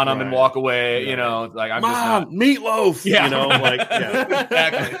door on them and walk away. Right. Like I'm Mom, just meatloaf.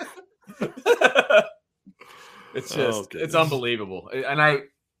 Exactly. It's just it's unbelievable, and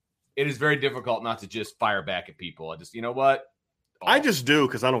it is very difficult not to just fire back at people. I just I just do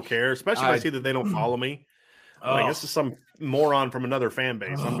because I don't care, especially if I see that they don't follow me. Like this is some moron from another fan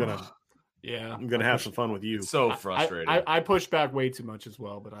base. I'm gonna have some fun with you. It's so frustrating. I push back way too much as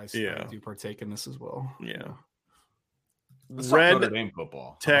well, but I do partake in this as well. Yeah. Red Notre Dame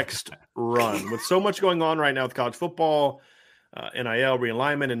football. Text run. With so much going on right now with college football, NIL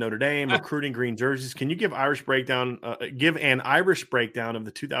realignment in Notre Dame, recruiting green jerseys, can you give an Irish breakdown of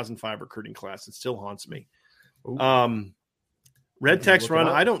the 2005 recruiting class? It still haunts me. Red Text run.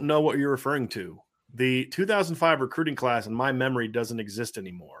 I don't know what you're referring to. The 2005 recruiting class in my memory doesn't exist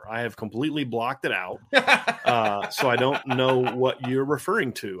anymore. I have completely blocked it out. So I don't know what you're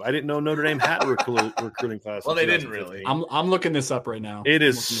referring to. I didn't know Notre Dame had a recruiting class. Well, they didn't really. I'm looking this up right now. It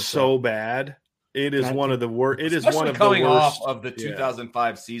is so bad. It is one of the worst. It is one of the coming worst. off of the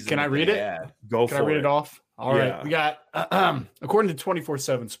 2005 season. Can I read it? Go for it. Can I read it off? All right. We got, according to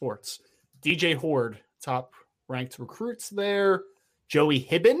 24/7 Sports, DJ Horde, top ranked recruits there. Joey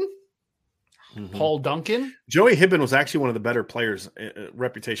Hibben. Paul Duncan. Joey Hibben was actually one of the better players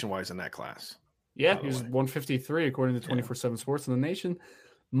reputation-wise in that class. Yeah, he was 153 according to 24/7 Sports in the Nation.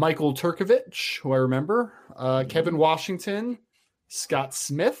 Michael Turkovich, who I remember. Kevin Washington. Scott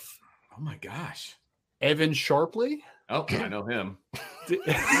Smith. Oh, my gosh. Evan Sharpley. Oh, I know him.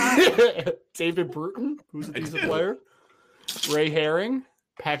 David Bruton, who's a decent player. Ray Herring.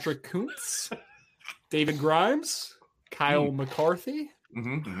 Patrick Kuntz. David Grimes. Kyle McCarthy.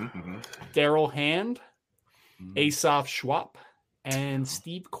 Daryl Hand, Asaf Schwab, and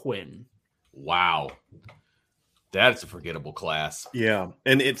Steve Quinn. Wow. That's a forgettable class. Yeah.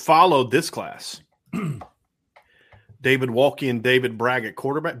 And it followed this class. David Walke and David Bragg at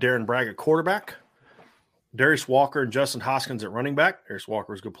quarterback, Darren Bragg at quarterback, Darius Walker and Justin Hoskins at running back. Darius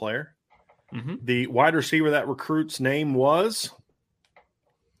Walker was a good player. The wide receiver that recruit's name was...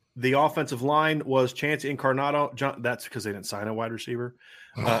 The offensive line was Chance Incarnato. That's because they didn't sign a wide receiver.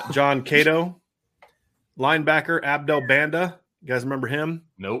 John Cato. Linebacker, Abdel Banda. You guys remember him?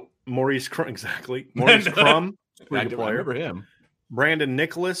 Nope. Maurice Crum. Exactly. Maurice Crum. I remember him. Brandon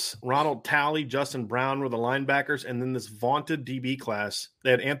Nicholas, Ronald Talley, Justin Brown were the linebackers. And then this vaunted DB class.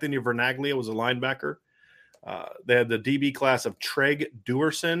 They had Anthony Vernaglia was a linebacker. They had the DB class of Treg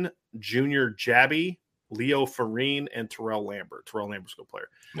Duerson, Junior Jabby, Leo Farine, and Terrell Lambert. Terrell Lambert's a good player.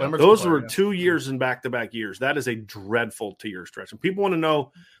 Those were 2 years in back-to-back years. That is a dreadful 2-year stretch. And people want to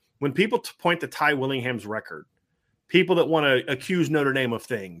know, when people point to Ty Willingham's record, people that want to accuse Notre Dame of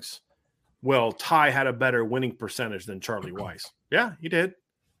things, well, Ty had a better winning percentage than Charlie Weiss. Yeah, he did.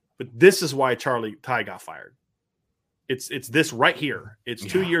 But this is why Ty got fired. It's this right here. It's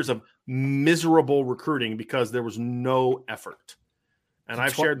 2 years of miserable recruiting because there was no effort. And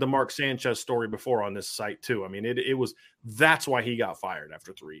I've shared the Mark Sanchez story before on this site too. I mean, that's why he got fired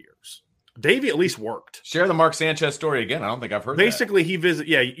after 3 years. Davey at least worked. Share the Mark Sanchez story again. I don't think I've heard Basically, he visited.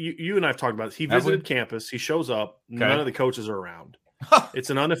 Yeah, you and I have talked about this. He visited campus. He shows up. Okay. None of the coaches are around. It's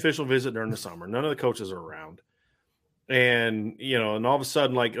an unofficial visit during the summer. None of the coaches are around. And, and all of a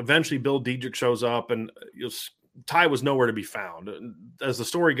sudden, eventually Bill Diedrich shows up and Ty was nowhere to be found. As the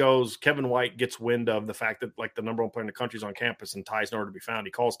story goes, Kevin White gets wind of the fact that the number one player in the country is on campus and Ty's nowhere to be found.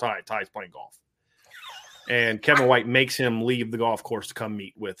 He calls Ty. Ty's playing golf. And Kevin White makes him leave the golf course to come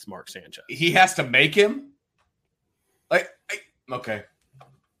meet with Mark Sanchez. He has to make him? Okay.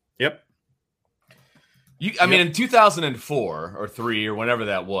 Yep. I mean, in 2004 or 3 or whenever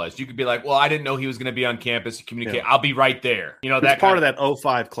that was, you could be like, well, I didn't know he was going to be on campus to communicate. Yeah. I'll be right there. That's part of that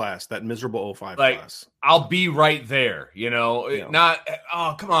 05 class, that miserable 05 class. I'll be right there, not,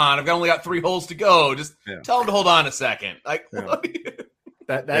 oh, come on. I've only got 3 holes to go. Just tell him to hold on a second.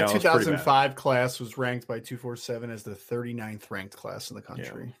 That 2005 class was ranked by 247 as the 39th ranked class in the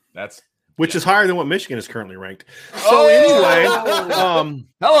country. Yeah. Which is higher than what Michigan is currently ranked. So anyway,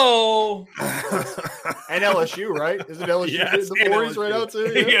 hello. And LSU, right? Isn't LSU in the 40s right now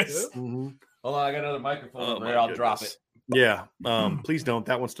too? Yeah. Yes. Yeah. Mm-hmm. Hold on, I got another microphone over there. I'll drop it. Yeah. Please don't.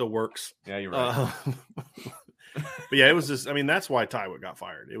 That one still works. Yeah, you're right. But yeah, it was just. I mean, that's why Tywood got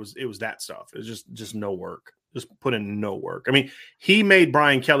fired. It was that stuff. It was just no work. Just put in no work. I mean, he made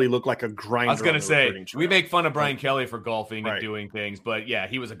Brian Kelly look like a grinder. I was going to say, we make fun of Brian Kelly for golfing and doing things, but yeah,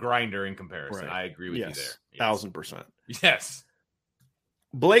 he was a grinder in comparison. Right. I agree with you there. Yes. 1000%. Yes.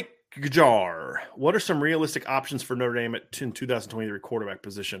 Blake Gajar, what are some realistic options for Notre Dame in 2023 quarterback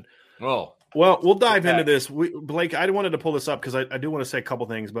position? Well, we'll dive into this. Blake, I wanted to pull this up because I do want to say a couple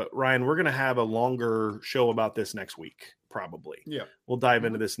things, but Ryan, we're going to have a longer show about this next week. Probably. Yeah. We'll dive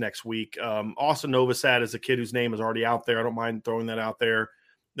into this next week. Austin Novosad is a kid whose name is already out there. I don't mind throwing that out there.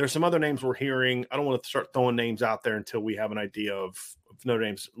 There's some other names we're hearing. I don't want to start throwing names out there until we have an idea of if Notre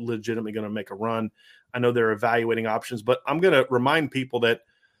Dame's legitimately going to make a run. I know they're evaluating options, but I'm going to remind people that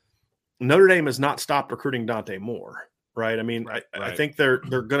Notre Dame has not stopped recruiting Dante Moore, right? I mean, right. I think they're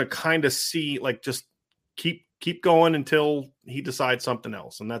going to kind of see, just keep going until he decides something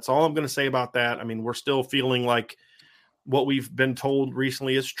else. And that's all I'm going to say about that. I mean, we're still feeling like what we've been told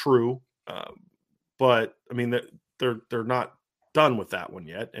recently is true. But I mean, they're not done with that one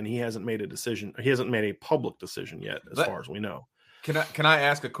yet, and he hasn't made a decision. He hasn't made a public decision yet, as far as we know. Can I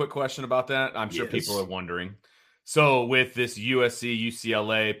ask a quick question about that? I'm sure people are wondering. So with this USC,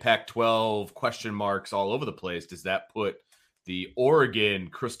 UCLA, Pac-12 question marks all over the place, does that put the Oregon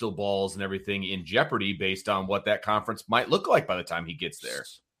crystal balls and everything in jeopardy based on what that conference might look like by the time he gets there?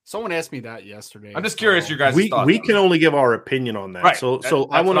 Someone asked me that yesterday. I'm just curious your guys' thoughts. We can only give our opinion on that. Right. So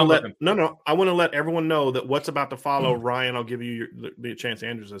I want to let everyone know that what's about to follow. Ryan, I'll give you the chance.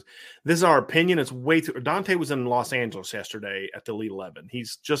 Andrew says this is our opinion. It's way too. Dante was in Los Angeles yesterday at the Elite 11.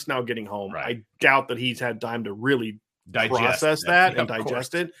 He's just now getting home. Right. I doubt that he's had time to really process that and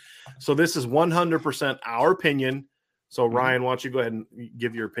digest it. So this is 100% our opinion. So Ryan, why don't you go ahead and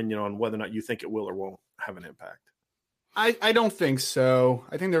give your opinion on whether or not you think it will or won't have an impact? I don't think so.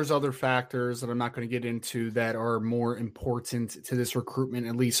 I think there's other factors that I'm not going to get into that are more important to this recruitment,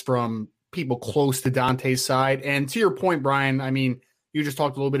 at least from people close to Dante's side. And to your point, Brian, I mean, you just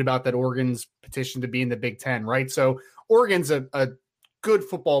talked a little bit about that Oregon's petition to be in the Big Ten, right? So Oregon's a good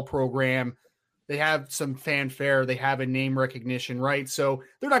football program. They have some fanfare. They have a name recognition, right? So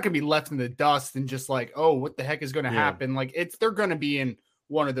they're not going to be left in the dust and just like, oh, what the heck is going to happen? Like they're going to be in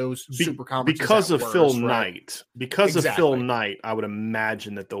one of those super conferences because of Phil right? Knight. Because of Phil Knight, I would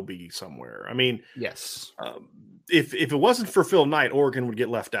imagine that they'll be somewhere. I mean, yes. If it wasn't for Phil Knight, Oregon would get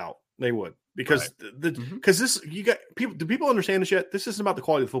left out. They would because this you got people. Do people understand this yet? This isn't about the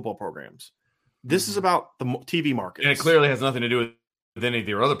quality of the football programs. This is about the TV market, and it clearly has nothing to do with any of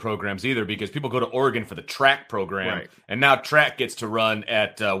their other programs either, because people go to Oregon for the track program, and now track gets to run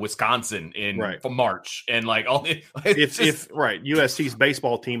at Wisconsin in March, and like all USC's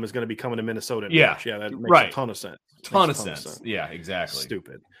baseball team is going to be coming to Minnesota in March. Yeah, that makes a ton of sense. Ton of sense. Yeah, exactly.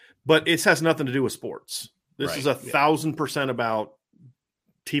 Stupid, but it has nothing to do with sports. This is 1,000% about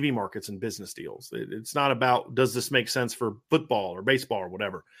TV markets and business deals. It's not about does this make sense for football or baseball or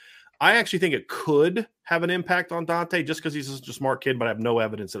whatever. I actually think it could have an impact on Dante just because he's such a smart kid, but I have no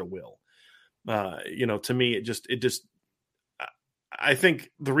evidence that it will. To me, it just. I think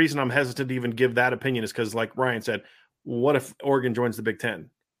the reason I'm hesitant to even give that opinion is because, like Ryan said, what if Oregon joins the Big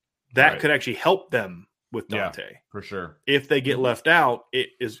Ten? That could actually help them with Dante, for sure. If they get left out, it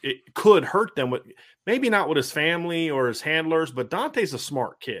could hurt them with maybe not with his family or his handlers, but Dante's a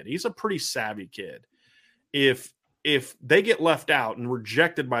smart kid. He's a pretty savvy kid. If they get left out and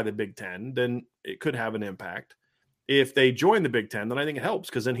rejected by the Big Ten, then it could have an impact. If they join the Big Ten, then I think it helps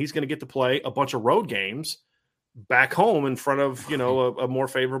because then he's going to get to play a bunch of road games back home in front of, a more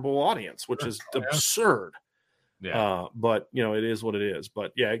favorable audience, which is absurd. Yeah. But it is what it is.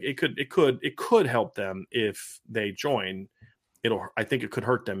 But yeah, it could help them if they join. I think it could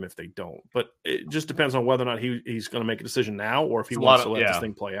hurt them if they don't. But it just depends on whether or not he's going to make a decision now or if he wants to let this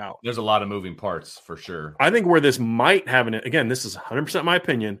thing play out. There's a lot of moving parts for sure. I think where this might have again, this is 100% my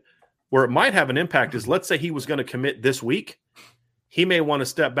opinion, where it might have an impact is let's say he was going to commit this week. He may want to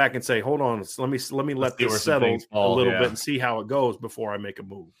step back and say, hold on, let me let this settle a little bit and see how it goes before I make a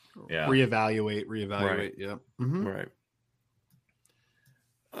move. Yeah. Reevaluate. Right. Yep. Mm-hmm. Right.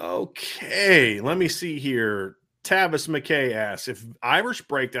 Okay. Let me see here. Tavis McKay asks, if Irish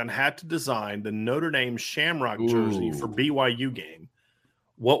Breakdown had to design the Notre Dame Shamrock jersey for BYU game,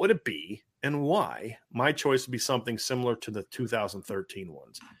 what would it be and why? My choice would be something similar to the 2013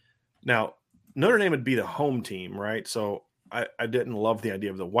 ones. Now, Notre Dame would be the home team, right? So I didn't love the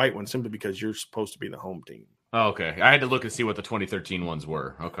idea of the white one simply because you're supposed to be the home team. Oh, okay. I had to look and see what the 2013 ones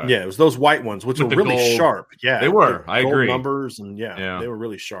were. Okay. Yeah, it was those white ones, which were really sharp. Yeah, they were. I agree. Numbers and they were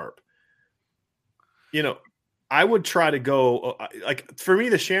really sharp. I would try to go like for me,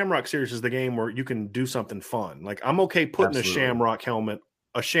 the Shamrock series is the game where you can do something fun. Like I'm okay putting a Shamrock on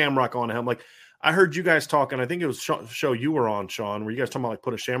a helmet. Like I heard you guys talking. I think it was show you were on, Sean, where you guys talking about like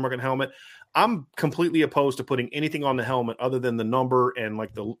put a Shamrock on a helmet. I'm completely opposed to putting anything on the helmet other than the number and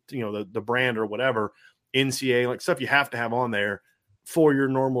like the brand or whatever NCAA like stuff you have to have on there for your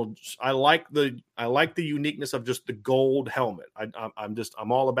normal. I like the uniqueness of just the gold helmet.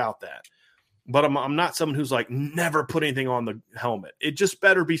 I'm all about that. But I'm not someone who's like never put anything on the helmet. It just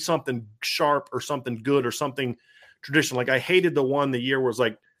better be something sharp or something good or something traditional. Like I hated the one the year where it was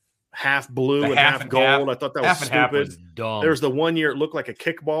like half blue and half gold. I thought that was stupid. Was dumb. There's the one year it looked like a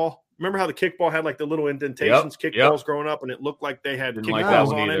kickball. Remember how the kickball had like the little indentations, kickballs growing up, and it looked like they had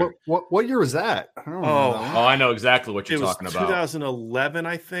kickballs on it? What year was that? I don't know. I know exactly what you're talking about. 2011,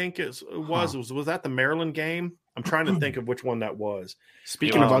 I think it was. Was that the Maryland game? I'm trying to think of which one that was.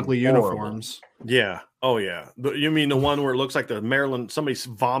 Speaking of ugly uniforms. Yeah. Oh, yeah. You mean the one where it looks like the Maryland, somebody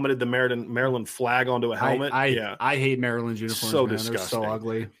vomited the Maryland flag onto a helmet? I hate Maryland's uniforms. So man. disgusting. They're so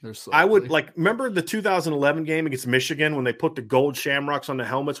ugly. They're so I would ugly. remember the 2011 game against Michigan when they put the gold shamrocks on the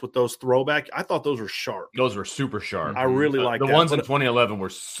helmets with those throwback? I thought those were sharp. Those were super sharp. I really liked the ones in 2011 were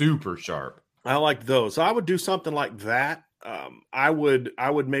super sharp. I liked those. So I would do something like that. I would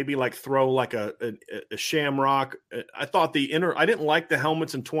maybe like throw like a shamrock. I thought I didn't like the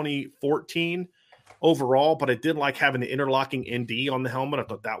helmets in 2014 overall, but I did like having the interlocking ND on the helmet. I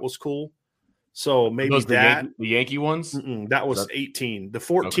thought that was cool. So maybe the Yankee ones? That was 18. The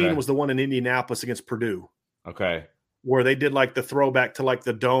 14 was the one in Indianapolis against Purdue. Okay. Where they did like the throwback to like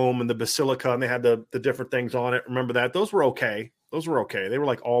the dome and the basilica, and they had the different things on it. Remember that? Those were okay. They were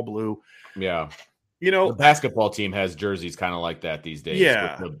like all blue. Yeah. The basketball team has jerseys kind of like that these days.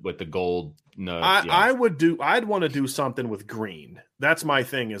 Yeah. With the gold. I'd want to do something with green. That's my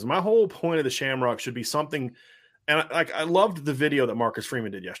thing. Is my whole point of the Shamrock should be something. And I loved the video that Marcus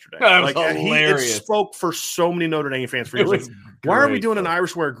Freeman did yesterday. That was hilarious. It spoke for so many Notre Dame fans. Why are we doing an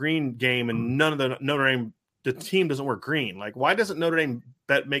Irish wear green game and none of the Notre Dame, the team doesn't wear green? Like, why doesn't Notre Dame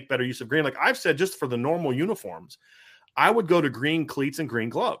make better use of green? Like I've said, just for the normal uniforms, I would go to green cleats and green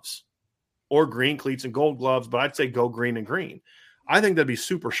gloves. Or green cleats and gold gloves, but I'd say go green and green. I think that'd be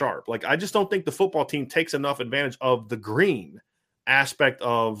super sharp. Like, I just don't think the football team takes enough advantage of the green aspect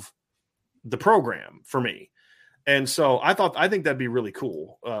of the program for me. And so I think that'd be really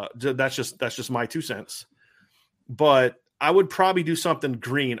cool. That's just my 2 cents. But I would probably do something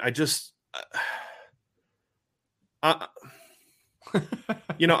green. I'm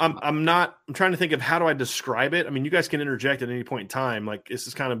trying to think of how do I describe it. I mean, you guys can interject at any point in time. Like this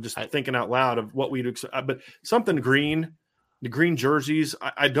is kind of just thinking out loud of what we'd but something green, the green jerseys.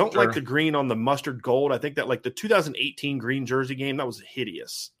 I don't like the green on the mustard gold. I think that like the 2018 green jersey game, that was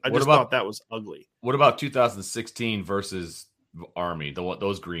hideous. I thought that was ugly. What about 2016 versus Army?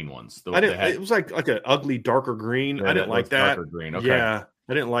 Those green ones. It was like an ugly darker green. I didn't like that. Darker green. Okay. Yeah.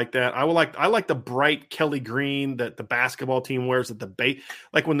 I didn't like that. I like the bright Kelly green that the basketball team wears at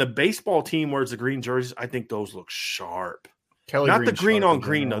like when the baseball team wears the green jerseys, I think those look sharp. Not the green on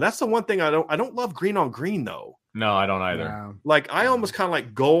green though. That's the one thing I don't love green on green though. No, I don't either. No. Like I almost kind of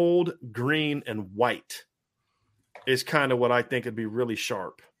like gold, green, and white is kind of what I think would be really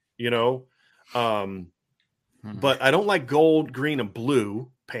sharp, But I don't like gold, green, and blue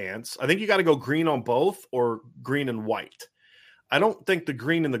pants. I think you got to go green on both or green and white. I don't think the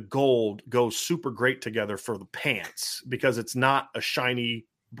green and the gold go super great together for the pants because it's not a shiny,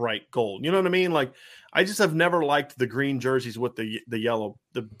 bright gold. You know what I mean? Like, I just have never liked the green jerseys with the yellow,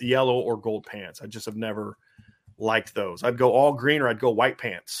 the yellow or gold pants. I just have never liked those. I'd go all green or I'd go white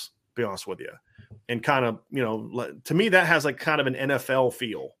pants, to be honest with you. And kind of, to me, that has like kind of an NFL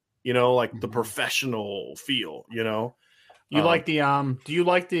feel, like the professional feel, You like the do you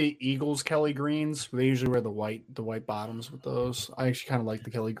like the Eagles Kelly greens? They usually wear the white bottoms with those. I actually kind of like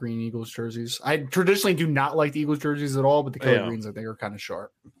the Kelly green Eagles jerseys. I traditionally do not like the Eagles jerseys at all, but the Kelly greens I think are kind of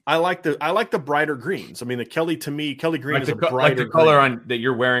sharp. I like the brighter greens. I mean, Kelly green is a brighter like the color on that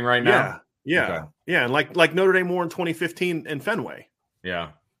you're wearing right now. Yeah. Okay. Yeah, and like Notre Dame wore in 2015 in Fenway. Yeah.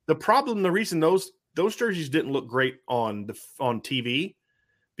 The reason those jerseys didn't look great on TV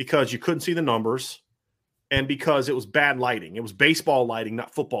because you couldn't see the numbers. And because it was bad lighting, it was baseball lighting,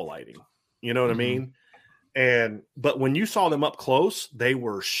 not football lighting. You know what I mean? But when you saw them up close, they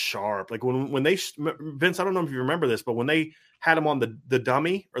were sharp. Like when they, Vince, I don't know if you remember this, but when they had them on the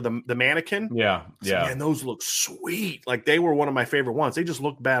dummy or the mannequin. Yeah. Man, those look sweet. Like they were one of my favorite ones. They just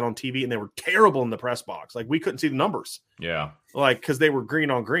looked bad on TV and they were terrible in the press box. Like we couldn't see the numbers. Yeah. Like, cause they were green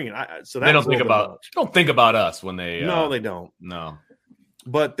on green. So that they don't think about us when they, no, they don't. No.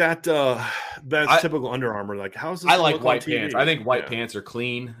 But that's typical Under Armour. Like, how's this? I like white pants. I think white pants are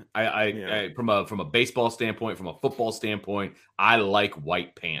clean. I from a baseball standpoint, from a football standpoint, I like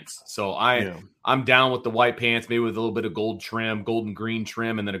white pants. So I'm down with the white pants, maybe with a little bit of gold and green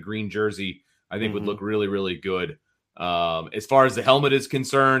trim, and then a green jersey. I think would look really, really good. As far as the helmet is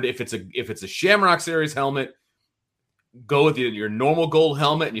concerned, if it's a Shamrock Series helmet, go with your normal gold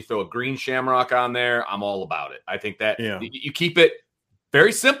helmet and you throw a green Shamrock on there. I'm all about it. I think that you keep it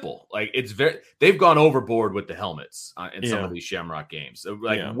very simple. Like they've gone overboard with the helmets in some of these Shamrock games.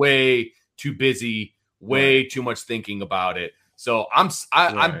 Way too busy, too much thinking about it. So I'm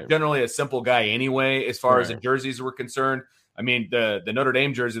generally a simple guy anyway, as far as the jerseys were concerned. I mean, the Notre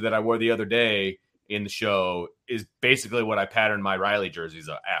Dame jersey that I wore the other day in the show is basically what I patterned my Riley jerseys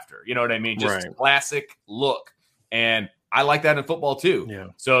after. You know what I mean? Just classic look. And I like that in football too. Yeah.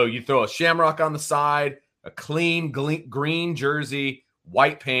 So you throw a Shamrock on the side, a clean green jersey,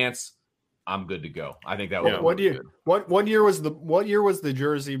 white pants, I'm good to go. I think that would what year? What year was the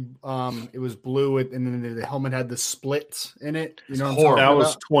jersey? It was blue, and then the helmet had the splits in it. You know, what I'm that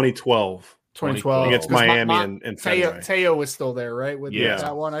was about? 2012. 2012 against Miami and Fenway. Teo was still there, right? With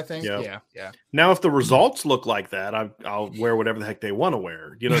that one, I think. Yeah. Now, if the results look like that, I'll wear whatever the heck they want to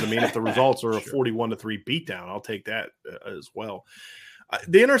wear. You know what I mean? If the results are a 41-3 beatdown, I'll take that as well.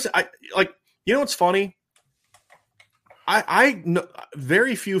 You know what's funny? I know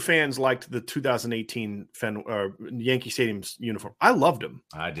very few fans liked the 2018 Yankee Stadium's uniform. I loved him.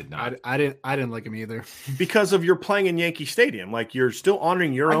 I did not. I didn't like him either because of you're playing in Yankee Stadium. Like you're still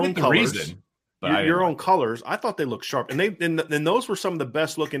honoring your own colors. Your own colors. I thought they looked sharp, and those were some of the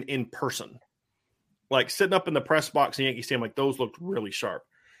best looking in person. Like sitting up in the press box in Yankee Stadium, like those looked really sharp.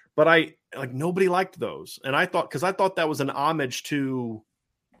 But nobody liked those, and I thought that was an homage to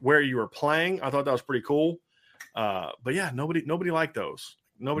where you were playing. I thought that was pretty cool. But yeah, nobody liked those.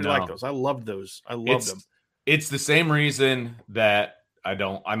 Nobody liked those. I loved those. I loved them. It's the same reason that I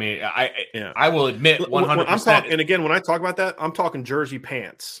don't. I mean, I will admit 100%. I'm talking, and again, when I talk about that, I'm talking jersey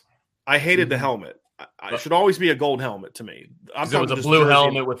pants. I hated the helmet. It should always be a gold helmet to me. It was a blue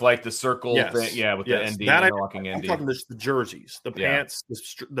helmet with like the circle thing. Yeah, with the ND interlocking ND. I'm talking the jerseys, the pants,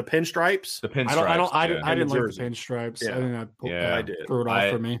 the pinstripes. The pinstripes. I didn't like the pinstripes. Yeah. I did. Threw it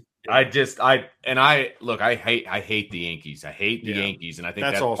off for me. I hate the Yankees. I hate the Yankees, and I think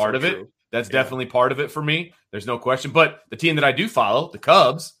that's part of it. That's definitely part of it for me. There's no question. But the team that I do follow, the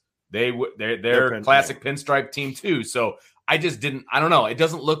Cubs, they're classic pinstripe team too. So I just didn't. I don't know. It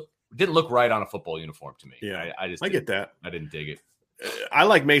didn't look right on a football uniform to me. Yeah, I get that. I didn't dig it. I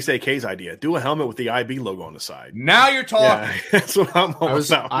like Mace AK's idea. Do a helmet with the IB logo on the side. Now you're talking. Yeah, that's what I'm all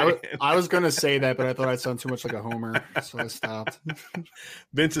about. I was going to say that, but I thought I'd sound too much like a homer, so I stopped.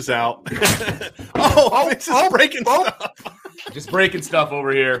 Vince is out. Vince is breaking stuff. Just breaking stuff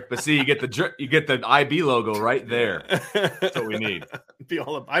over here. But see, you get the IB logo right there. That's what we need.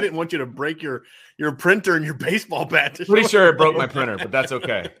 I didn't want you to break your printer and your baseball bat. Pretty sure it broke my printer, but that's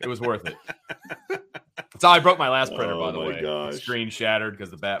okay. It was worth it. That's how I broke my last printer, by the way. The screen shattered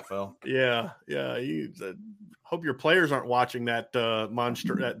because the bat fell. Yeah. Hope your players aren't watching that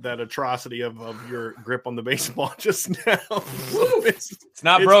monster, that atrocity of your grip on the baseball just now. It's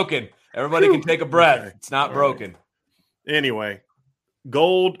not broken. Everybody can take a breath. Okay. It's not broken. Right. Anyway,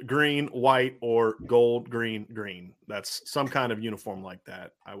 gold, green, white, or gold, green, green. That's some kind of uniform like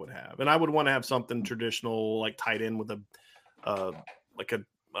that I would have, and I would want to have something traditional, like tied in with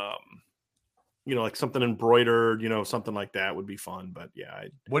like something embroidered, something like that would be fun. But yeah.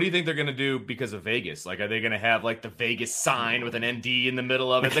 What do you think they're going to do because of Vegas? Like, are they going to have like the Vegas sign with an ND in the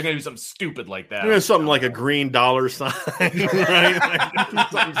middle of it? They're going to do something stupid like that. Something like a green dollar sign, right?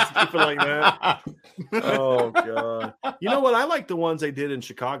 Something stupid like that. Oh, God. You know what? I like the ones they did in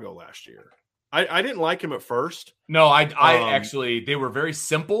Chicago last year. I didn't like him at first. No, I actually, they were very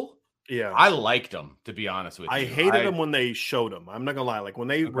simple. Yeah, I liked them, to be honest with you. I hated them when they showed them. I'm not gonna lie. Like when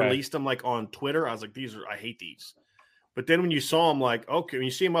they released them, like on Twitter, I was like, I hate these. But then when you saw them, like, okay, when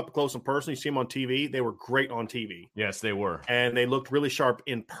you see them up close in person, you see them on TV, they were great on TV. Yes, they were, and they looked really sharp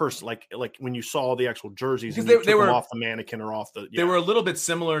in person. Like when you saw the actual jerseys, because they were off the mannequin or off the. Yeah. They were a little bit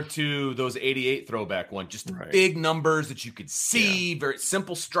similar to those '88 throwback ones, just big numbers that you could see, very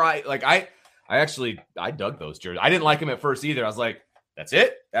simple stripe. Like I dug those jerseys. I didn't like them at first either. I was like, that's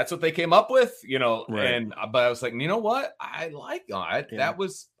it. That's what they came up with, right. But I was like, you know what? I like that. Yeah. That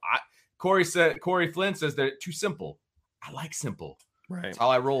was Corey Flynn says they're too simple. I like simple. Right. That's how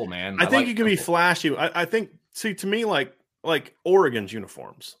I roll, man. I think you can be flashy. I think, see, to me, like Oregon's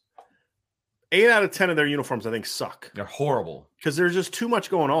uniforms, 8 out of 10 of their uniforms, I think, suck. They're horrible because there's just too much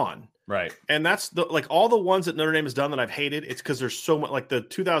going on. Right. And that's all the ones that Notre Dame has done that I've hated. It's because there's so much, like the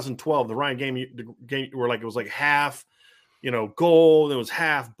 2012, the Ryan game where like it was like half, gold, it was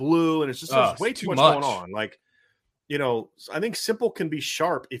half blue, and it's just there's way too much going on. Like, I think simple can be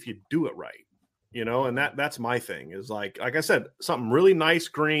sharp if you do it right, and that's my thing is like I said, something really nice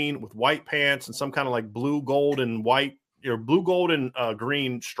green with white pants and some kind of like blue, gold, and white, blue, gold, and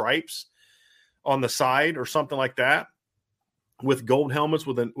green stripes on the side or something like that with gold helmets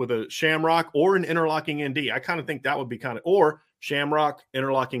with a shamrock or an interlocking ND. I kind of think that would be or shamrock,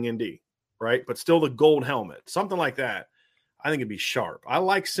 interlocking ND, right? But still the gold helmet, something like that. I think it'd be sharp. I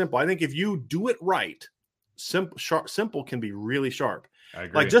like simple. I think if you do it right, simple can be really sharp. I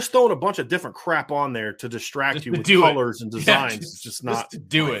agree. Like just throwing a bunch of different crap on there to distract you with colors and designs. It's just not to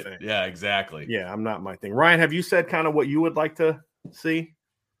do it. Thing. Yeah, exactly. Yeah, I'm not my thing. Ryan, have you said kind of what you would like to see?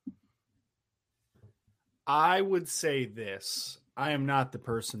 I would say this. I am not the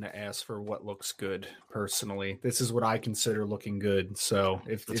person to ask for what looks good. Personally, this is what I consider looking good. So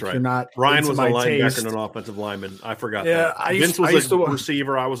if you're not, Ryan was a linebacker taste, and an offensive lineman. I forgot that. Vince was a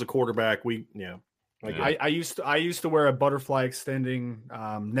receiver. I was a quarterback. I used to wear a butterfly extending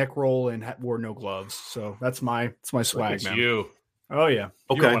neck roll and wore no gloves. So that's my swag, man. You. Oh yeah.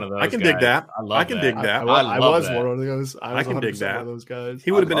 Okay. I can dig that. I can dig that. I was one of those. I can dig that. One of those guys.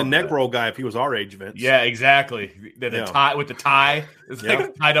 He would have been a neck roll guy if he was our age, Vince. Yeah, exactly. The tie with the tie. It's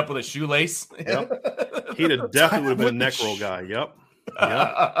like tied up with a shoelace. Yep. He'd have definitely would have been a neck roll guy. Yep.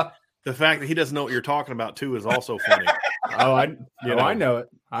 The fact that he doesn't know what you're talking about too is also funny. I know it.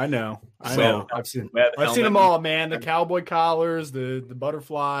 I know. I've seen them all, man. The cowboy collars, the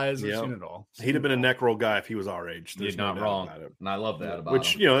butterflies. I've seen it all. He'd have been a neck roll guy if he was our age. He's not wrong. And I love that about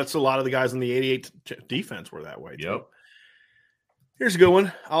him. That's a lot of the guys in the 88 defense were that way too. Yep. Here's a good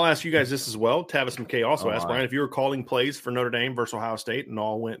one. I'll ask you guys this as well. Tavis McKay also asked, Brian, if you were calling plays for Notre Dame versus Ohio State and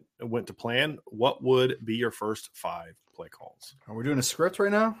all went to plan, what would be your first 5 play calls? Are we doing a script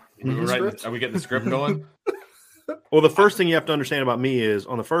right now? Are we getting the script going? Well, the first thing you have to understand about me is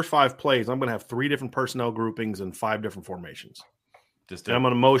on the first 5 plays, I'm going to have 3 different personnel groupings and 5 different formations. And I'm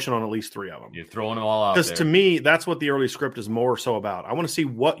going to motion on at least 3 of them. You're throwing them all out because to me, that's what the early script is more so about. I want to see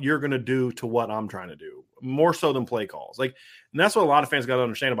what you're going to do to what I'm trying to do, more so than play calls. And that's what a lot of fans got to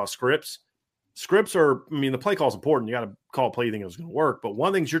understand about scripts. Scripts are, the play call is important. You got to call a play you think it's going to work. But one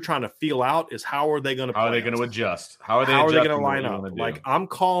of the things you're trying to feel out is how are they going to play? How are they going to adjust? How are they going to line up? Like I'm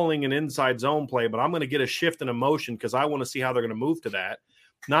calling an inside zone play, but I'm going to get a shift in a motion because I want to see how they're going to move to that.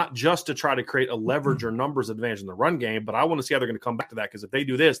 Not just to try to create a leverage or numbers advantage in the run game, but I want to see how they're going to come back to that. Because if they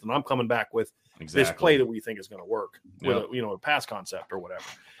do this, then I'm coming back with this play that we think is going to work with a pass concept or whatever.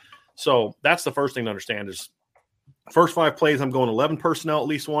 So that's the first thing to understand is first 5 plays, I'm going 11 personnel at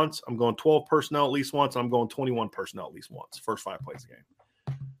least once. I'm going 12 personnel at least once. I'm going 21 personnel at least once. First 5 plays of the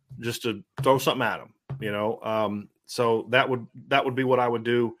game, just to throw something at them, So that would be what I would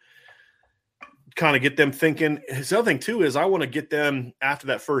do. Kind of get them thinking. The other thing too is I want to get them after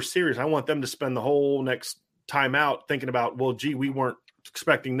that first series. I want them to spend the whole next time out thinking about, well, gee, we weren't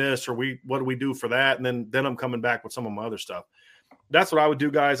expecting this, or what do we do for that? And then I'm coming back with some of my other stuff. That's what I would do,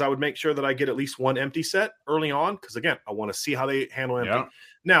 guys. I would make sure that I get at least 1 empty set early on because, again, I want to see how they handle empty. Yeah.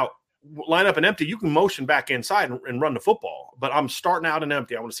 Now, line up an empty. You can motion back inside and run the football, but I'm starting out an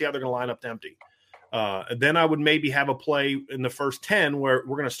empty. I want to see how they're going to line up to empty. And then I would maybe have a play in the first 10 where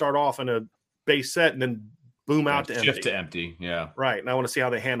we're going to start off in a base set and then boom out to empty. Shift to empty, yeah. Right, and I want to see how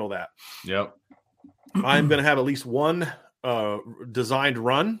they handle that. Yep. I'm going to have at least 1 designed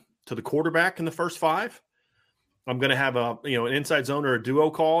run to the quarterback in the first 5. I'm going to have an inside zone or a duo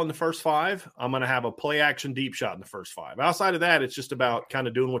call in the first 5. I'm going to have a play action deep shot in the first 5. Outside of that, it's just about kind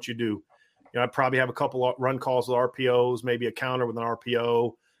of doing what you do. I'd probably have a couple of run calls with RPOs, maybe a counter with an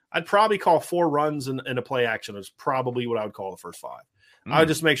RPO. I'd probably call 4 runs and a play action is probably what I would call the first 5. I would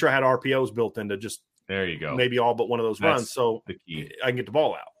just make sure I had RPOs built into just there you go. Maybe all but one of those That's runs, so the key. I can get the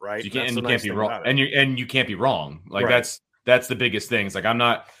ball out, right? You can't be wrong, and you can't be wrong. Like that's the biggest thing. It's like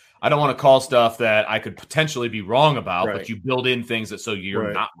I don't want to call stuff that I could potentially be wrong about, but you build in things that so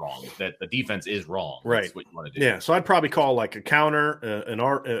you're not wrong, that the defense is wrong. Right. That's what you want to do. Yeah. So I'd probably call like a counter,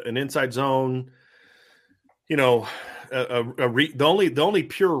 an inside zone. The only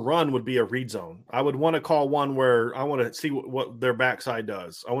pure run would be a read zone. I would want to call one where I want to see what their backside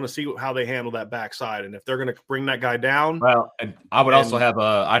does. I want to see how they handle that backside, and if they're going to bring that guy down. Well, and I would also have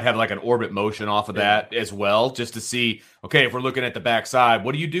I'd have like an orbit motion off of that as well, just to see. Okay, if we're looking at the backside,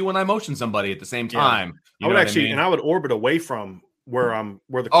 what do you do when I motion somebody at the same time? I would and I would orbit away from where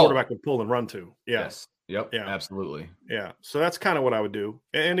the quarterback would pull and run to. Yeah. Yes. Yep. Yeah. Absolutely. Yeah. So that's kind of what I would do.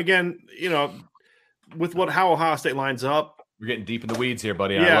 And again, with how Ohio State lines up. We're getting deep in the weeds here,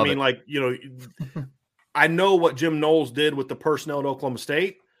 buddy. Yeah, I know what Jim Knowles did with the personnel at Oklahoma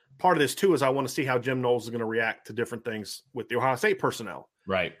State. Part of this, too, is I want to see how Jim Knowles is going to react to different things with the Ohio State personnel.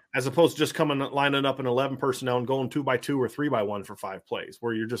 Right. As opposed to just lining up in 11 personnel and going 2x2 or 3x1 for 5 plays,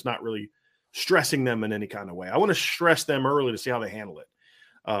 where you're just not really stressing them in any kind of way. I want to stress them early to see how they handle it.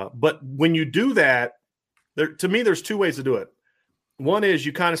 But when you do that, to me, there's 2 ways to do it. One is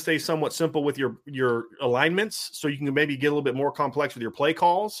you kind of stay somewhat simple with your alignments, so you can maybe get a little bit more complex with your play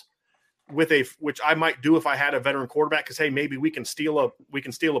calls, which I might do if I had a veteran quarterback. Because hey, maybe we can steal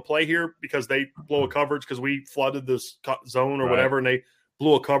a play here because they blow a coverage because we flooded this zone or whatever, and they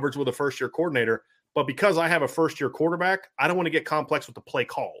blew a coverage with a first-year coordinator. But because I have a first-year quarterback, I don't want to get complex with the play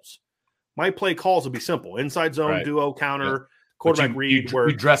calls. My play calls will be simple: inside zone, duo, counter. Quarterback read where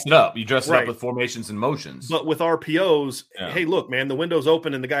you dress it up. You dress it up with formations and motions. But with RPOs, hey, look, man, the window's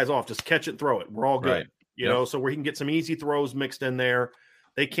open and the guy's off. Just catch it and throw it. We're all good. you know, so where he can get some easy throws mixed in there.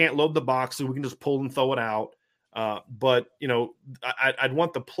 They can't load the box, so we can just pull and throw it out. But you know, I'd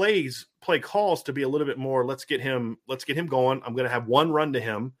want the play calls to be a little bit more. Let's get him going. I'm going to have one run to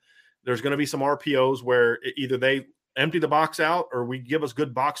him. There's going to be some RPOs where either they empty the box out or we give us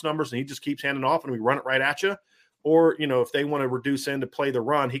good box numbers and he just keeps handing off and we run it right at you. Or, you know, if they want to reduce in to play the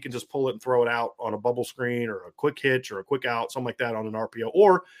run, he can just pull it and throw it out on a bubble screen or a quick hitch or a quick out, something like that on an RPO,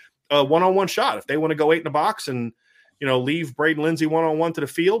 or a one-on-one shot. If they want to go 8 in the box and, you know, leave Braden Lindsey one-on-one to the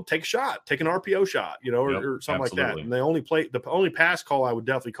field, take a shot, take an RPO shot, you know, or something like that. And the only pass call I would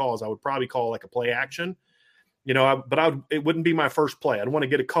definitely call is I would probably call like a play action, you know, it wouldn't be my first play. I'd want to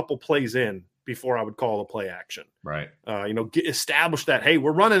get a couple plays in before I would call a play action. Right. You know, establish that, hey,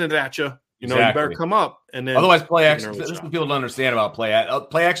 we're running it at you. You know, you better come up. And then otherwise, play action. This is what people don't understand about play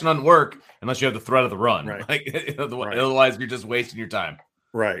action doesn't work unless you have the threat of the run. Right. Like, otherwise, you're just wasting your time.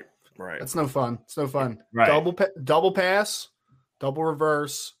 Right. That's no fun. It's no fun. Right. Double pass, double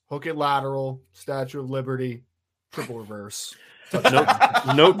reverse, hook it lateral, Statue of Liberty, triple reverse.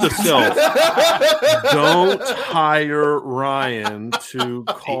 Note to self: don't hire Ryan to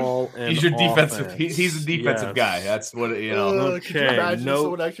call. He's your defensive. He's a defensive guy. That's what you know. Okay.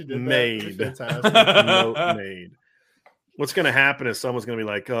 Note made. Note made. What's going to happen is someone's going to be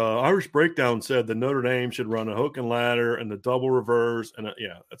like, Irish Breakdown said the Notre Dame should run a hook and ladder and the double reverse. And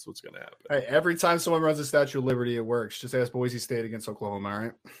that's what's going to happen. Hey, every time someone runs a Statue of Liberty, it works. Just ask Boise State against Oklahoma, all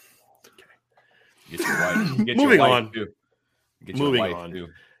right? Okay. Get your wife. Moving on. Moving on.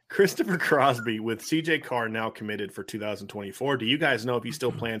 Christopher Crosby with CJ Carr now committed for 2024. Do you guys know if he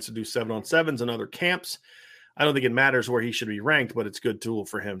still plans to do 7-on-7s and other camps? I don't think it matters where he should be ranked, but it's a good tool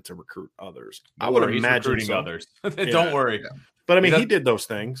for him to recruit others. I would imagine others. Don't worry. Yeah. But I mean, he did those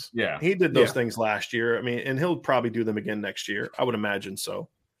things. Yeah. He did those things last year. I mean, and he'll probably do them again next year. I would imagine so.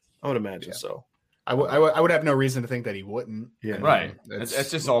 So. I would have no reason to think that he wouldn't. Yeah. Right. It's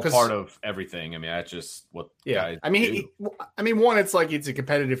just all part of everything. I mean, that's just what guys do. One, it's like it's a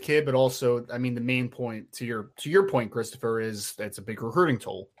competitive kid, but also, I mean, the main point to your point, Christopher, is it's a big recruiting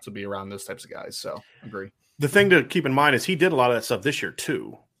tool to be around those types of guys. So I agree. The thing to keep in mind is he did a lot of that stuff this year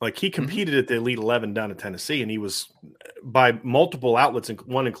too. Like he competed at the Elite 11 down in Tennessee, and he was by multiple outlets,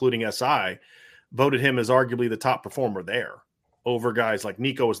 one including SI, voted him as arguably the top performer there over guys like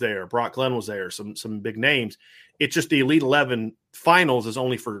Nico was there, Brock Glenn was there, some big names. It's just the Elite 11 finals is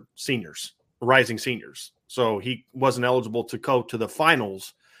only for seniors, rising seniors. So he wasn't eligible to go to the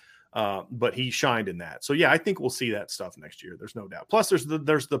finals, but he shined in that. So yeah, I think we'll see that stuff next year. There's no doubt. Plus there's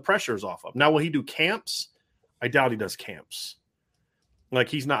the pressures off of. Now, will he do camps? I doubt he does camps. Like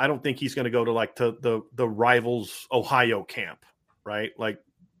he's not. I don't think he's going to go to like the rivals Ohio camp, right? Like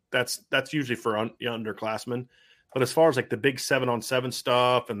that's usually for underclassmen. But as far as like the big 7-on-7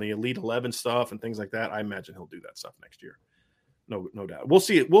 stuff and the Elite 11 stuff and things like that, I imagine he'll do that stuff next year. No doubt. We'll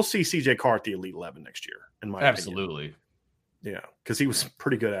see CJ Carr at the Elite 11 next year. In my absolutely, opinion. Yeah, because he was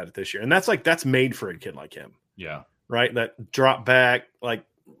pretty good at it this year, and that's made for a kid like him. Yeah, right. That drop back, like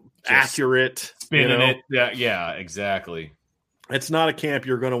just accurate, spinning it. Yeah, exactly. It's not a camp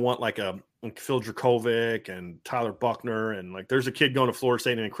you're going to want like Phil Dracovic and Tyler Buckner, and like there's a kid going to Florida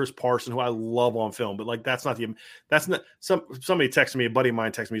State and Chris Parson, who I love on film, but like somebody texted me, a buddy of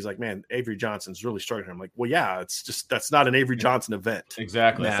mine texted me, he's like, man, Avery Johnson's really struggling. I'm like, well, yeah, it's just that's not an Avery Johnson event.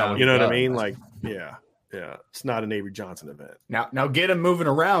 Exactly. Now, you know what I mean? Like, yeah, it's not an Avery Johnson event. Now get him moving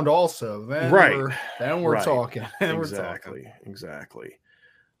around also. Then we're talking. Exactly.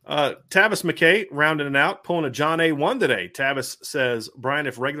 Tavis McKay rounding it out, pulling a John A1 today. Tavis says, Brian,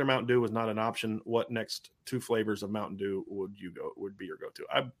 if regular Mountain Dew was not an option, what next 2 flavors of Mountain Dew would be your go-to?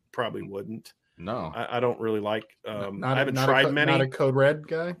 I probably wouldn't. No, I don't really like. I haven't tried many. Not a Code Red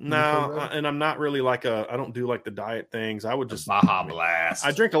guy. No, and I'm not really like I don't do like the diet things. I would just Baja Blast.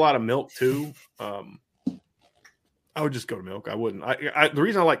 I drink a lot of milk too. I would just go to milk. I wouldn't. The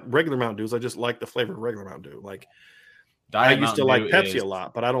reason I like regular Mountain Dew is I just like the flavor of regular Mountain Dew. Like. I used to like Pepsi a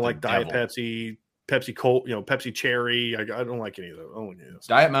lot, but I don't like Diet Pepsi, Pepsi Colt, Pepsi Cherry. I don't like any of those.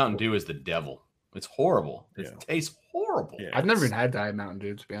 Diet Mountain Dew is the devil. It's horrible. It tastes horrible. Yeah, I've never even had Diet Mountain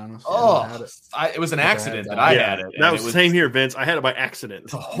Dew, to be honest. It was an accident that I had it. That was the same here, Vince. I had it by accident.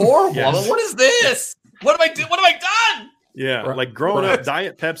 It's horrible. Yes. What is this? What have I done? Yeah, like growing up,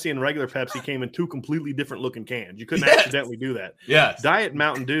 Diet Pepsi and regular Pepsi came in 2 completely different looking cans. You couldn't accidentally do that. Yes. Diet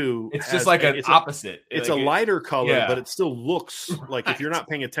Mountain Dew. It's just like an opposite. It's a lighter color, but it still looks like if you're not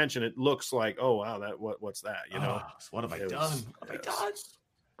paying attention, it looks like, oh wow, what's that? You know? What have I done? What have I done?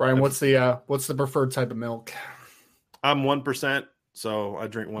 Brian, what's the preferred type of milk? I'm 1%, so I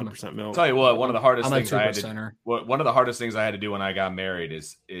drink 1% milk. I'll tell you what, one of the hardest things I had to do when I got married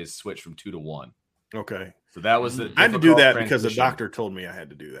is switch from 2 to 1. Okay. So that was I had to do that because the doctor told me I had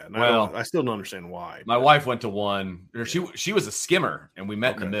to do that. And I still don't understand why. My wife went to one. She was a skimmer, and we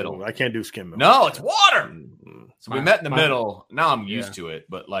met in the middle. Cool. I can't do skim milk. No, it's water. So we met in the middle. Now I'm used to it,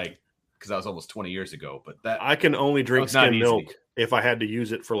 but because that was almost 20 years ago. But I can only drink skim milk if I had to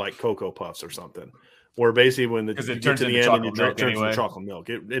use it for like Cocoa Puffs or something. Where basically when you get to the end and you drink chocolate milk,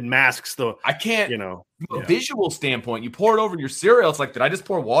 it masks the. I can't. From a visual standpoint, you pour it over your cereal. It's like, did I just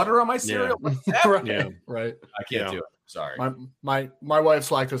pour water on my cereal? Right. Right. I can't do it. Sorry. My wife's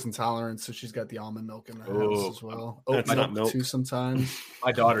lactose intolerant, so she's got the almond milk in the house as well. That's not milk too sometimes.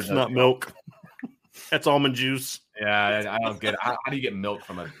 My daughter's not milk. That's almond juice. Yeah, I don't get it. How do you get milk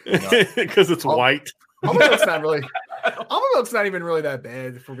from a? Because it's white. Almond milk's not even really that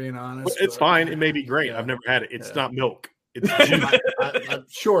bad, if we're being honest. It's fine. It may be great. Yeah. I've never had it. It's not milk. It's juice.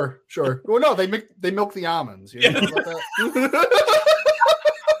 Sure. Well, no, they milk the almonds. You know about that?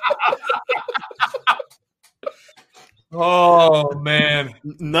 Oh man!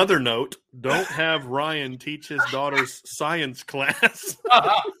 Another note: don't have Ryan teach his daughter's science class.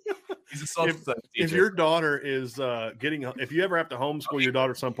 He's a social studies teacher. If your daughter is if you ever have to homeschool your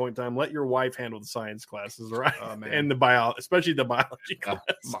daughter at some point in time, let your wife handle the science classes, right? Oh, man. And especially the biology class.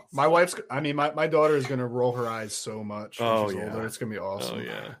 My daughter is going to roll her eyes so much when she's older. It's going to be awesome. Oh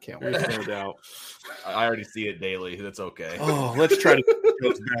yeah, can't wait. There's no doubt. I already see it daily. That's okay. Oh, let's try to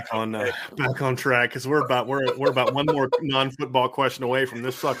go back on track because we're about one more non-football question away from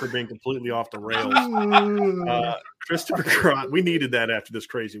this sucker being completely off the rails. Christopher Crosby, we needed that after this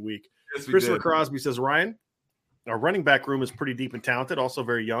crazy week. Yes, Christopher Crosby says, Ryan, our running back room is pretty deep and talented, also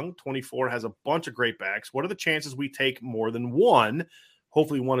very young. 24 has a bunch of great backs. What are the chances we take more than one?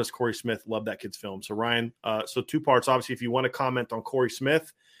 Hopefully one is Corey Smith. Love that kid's film. So Ryan, so two parts. Obviously, if you want to comment on Corey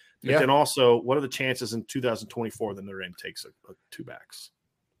Smith, but then also what are the chances in 2024 that Notre Dame takes two backs?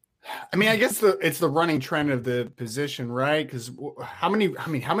 I mean, I guess it's the running trend of the position, right? Because how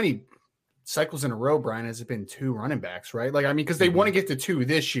many cycles in a row, Brian, has it been two running backs, right? Because they want to get to two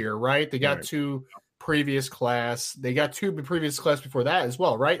this year, right? They got two previous class. They got two previous class before that as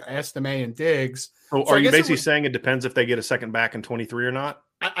well, right? Estime and Diggs. So are you basically saying it depends if they get a second back in 23 or not?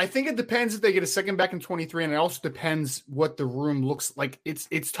 I think it depends if they get a second back in 23, and it also depends what the room looks like.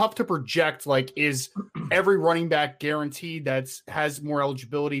 It's tough to project. Is every running back guaranteed that has more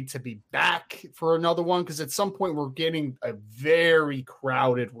eligibility to be back for another one? Because at some point we're getting a very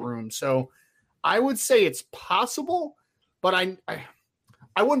crowded room. So I would say it's possible, but I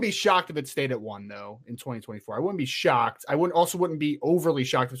wouldn't be shocked if it stayed at one though in 2024. I wouldn't be shocked. I wouldn't be overly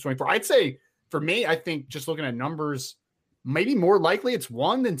shocked if it's 24. I'd say for me, I think just looking at numbers, maybe more likely it's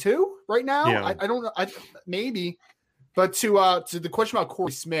one than two right now. Yeah. I don't know. Maybe, but to the question about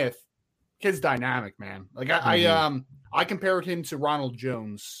Corey Smith, kid's dynamic, man. I compared him to Ronald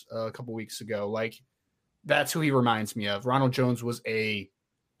Jones a couple weeks ago. That's who he reminds me of. Ronald Jones was a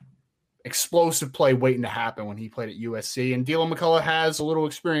explosive play waiting to happen when he played at USC, and Dylan McCullough has a little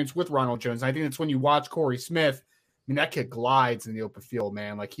experience with Ronald Jones. And I think that's when you watch Corey Smith. That kid glides in the open field,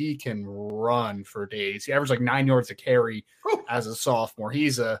 man. He can run for days. He averaged 9 yards a carry as a sophomore.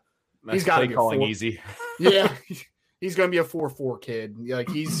 He's got to be calling easy. Yeah, he's going to be a 4.4 kid.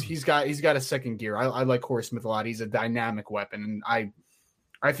 He's got a second gear. I like Corey Smith a lot. He's a dynamic weapon, and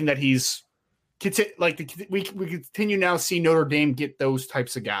I think that we continue now to see Notre Dame get those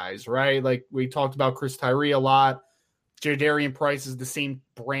types of guys, right? We talked about Chris Tyree a lot. Jadarian Price is the same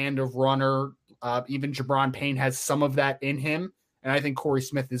brand of runner. Even Jabron Payne has some of that in him. And I think Corey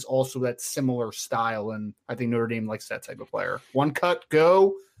Smith is also that similar style. And I think Notre Dame likes that type of player. One cut,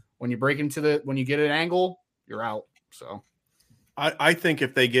 go. When you break when you get an angle, you're out. So I think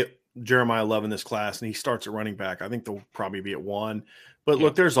if they get Jeremiah Love in this class and he starts at running back, I think they'll probably be at one. But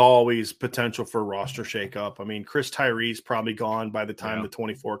look, there's always potential for roster shakeup. I mean, Chris Tyree's probably gone by the time the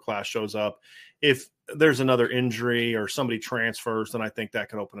 24 class shows up. If there's another injury or somebody transfers, then I think that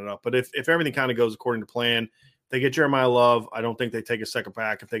can open it up. But if everything kind of goes according to plan, they get Jeremiah Love, I don't think they take a second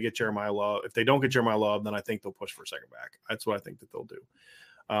back. If they don't get Jeremiah Love, then I think they'll push for a second back. That's what I think that they'll do.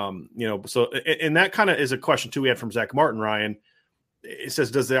 So and that kind of is a question too we had from Zach Martin, Ryan. It says,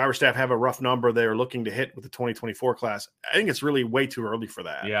 does the Irish staff have a rough number they're looking to hit with the 2024 class? I think it's really way too early for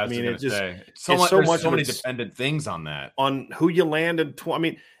that. Yeah, I mean, it's just so many dependent things on that. On who you land in.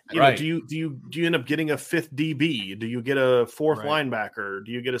 Do you end up getting a fifth DB? Do you get a fourth linebacker?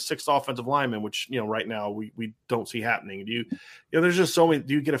 Do you get a sixth offensive lineman? Which right now we don't see happening. Do you there's just so many.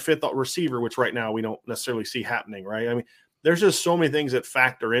 Do you get a fifth receiver? Which right now we don't necessarily see happening. Right? I mean, there's just so many things that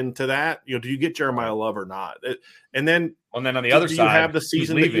factor into that. Do you get Jeremiah Love or not? And then on the other side, you have the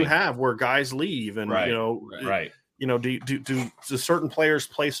season that you have where guys leave, and do certain players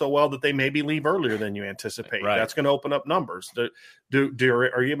play so well that they maybe leave earlier than you anticipate? Right. That's going to open up numbers. Are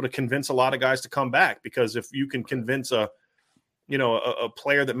you able to convince a lot of guys to come back? Because if you can convince a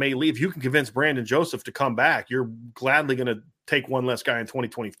player that may leave, you can convince Brandon Joseph to come back. You're gladly going to take one less guy in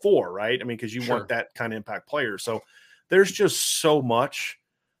 2024, right? I mean, because you want that kind of impact player. So there's just so much.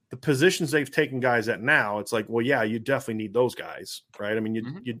 The positions they've taken guys at now, it's like, well, yeah, you definitely need those guys, right? I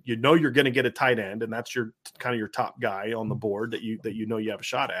mean, you know you're going to get a tight end, and that's your kind of your top guy on the board that you have a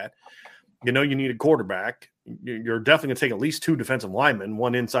shot at. You know you need a quarterback. You're definitely going to take at least 2 defensive linemen,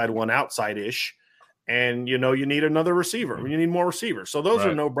 one inside, one outside-ish, and you need another receiver. You need more receivers. So those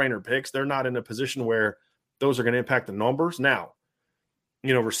are no-brainer picks. They're not in a position where those are going to impact the numbers. Now,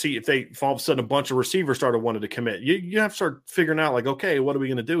 if all of a sudden a bunch of receivers started wanting to commit, you have to start figuring out like, okay, what are we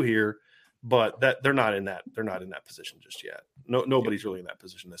going to do here? But that they're not in that position just yet. Nobody's really in that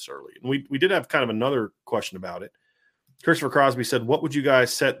position this early. And we did have kind of another question about it. Christopher Crosby said, what would you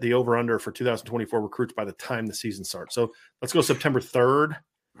guys set the over under for 2024 recruits by the time the season starts? So let's go September 3rd.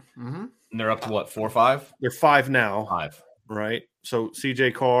 Mm-hmm. And they're up to what, 4 or 5? They're 5 now. 5. Right. So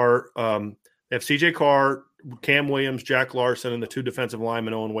CJ Carr, they have CJ Carr, Cam Williams, Jack Larson, and the 2 defensive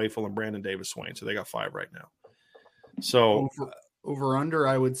linemen, Owen Wafel and Brandon Davis Swain. So they got 5 right now. So over under,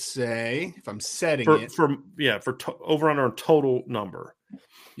 I would say, if I'm setting over under on total number.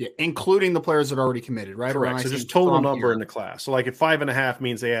 Yeah, including the players that are already committed, right? Correct. So just total number in the class. So like if 5.5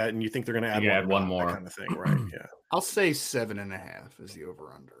 means they add, and you think they're going to add one more, that kind of thing, right? Yeah. I'll say 7.5 is the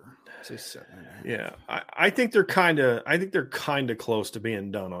over under. Say 7.5. Yeah, I think they're kind of close to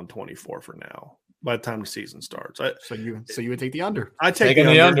being done on 24 for now. By the time the season starts, so you would take the under. I'd take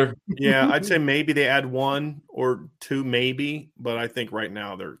the under. Yeah, I'd say maybe they add 1 or 2, maybe, but I think right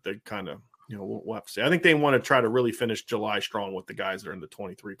now they kind of we'll have to see. I think they want to try to really finish July strong with the guys that are in the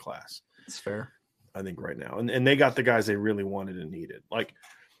 23 class. That's fair. I think right now, and they got the guys they really wanted and needed. Like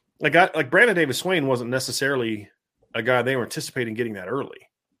Brandon Davis Swain wasn't necessarily a guy they were anticipating getting that early,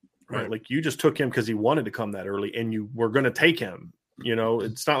 right? Like you just took him because he wanted to come that early, and you were going to take him.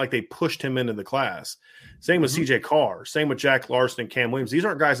 It's not like they pushed him into the class. Same with CJ Carr. Same with Jack Larson and Cam Williams. These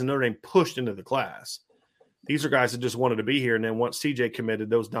aren't guys that Notre Dame pushed into the class. These are guys that just wanted to be here. And then once CJ committed,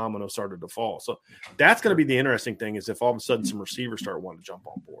 those dominoes started to fall. So that's going to be the interesting thing is if all of a sudden some receivers start wanting to jump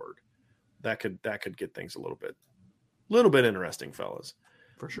on board, that could get things a little bit interesting, fellas.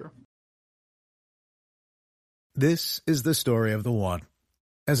 For sure. This is the story of the one.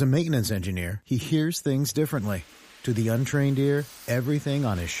 As a maintenance engineer, he hears things differently. To the untrained ear, everything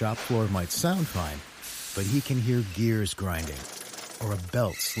on his shop floor might sound fine, but he can hear gears grinding or a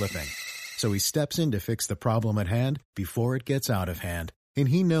belt slipping. So he steps in to fix the problem at hand before it gets out of hand. And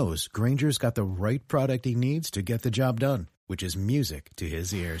he knows Grainger's got the right product he needs to get the job done, which is music to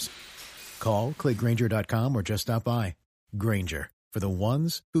his ears. Call, click Grainger.com, or just stop by. Grainger, for the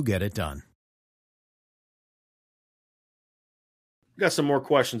ones who get it done. Got some more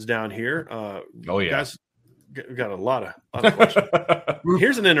questions down here. Guys, we got a lot of questions.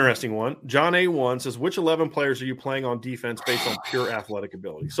 Here's an interesting one. John A1 says, which 11 players are you playing on defense based on pure athletic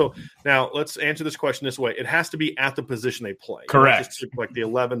ability? So now let's answer this question this way. It has to be at the position they play. Correct. Just like the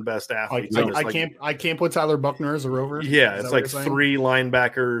 11 best athletes. I can't put Tyler Buckner as a rover. Yeah, it's like 3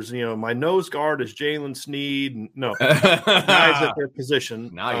 linebackers. My nose guard is Jalen Sneed. No, guys at their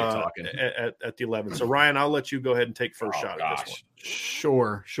position. Now you're talking. At the 11. So Ryan, I'll let you go ahead and take first shot at this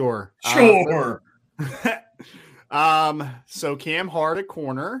one. Sure. So Cam Hart at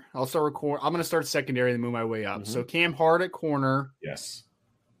corner. I'll start with corner. I'm going to start secondary and move my way up. Mm-hmm. So Cam Hart at corner. Yes.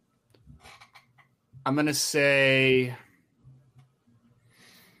 I'm going to say,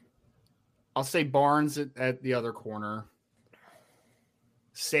 I'll say Barnes at the other corner.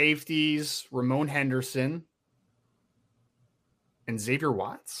 Safeties, Ramon Henderson and Xavier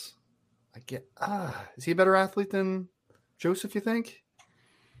Watts. Is he a better athlete than Joseph, you think?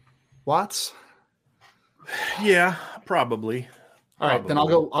 Watts? Yeah, probably. All right, then I'll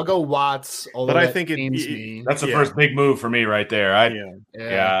go Watts. But I think that's the first big move for me right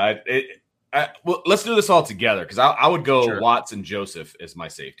there. Well, let's do this all together because I would go Watts and Joseph as my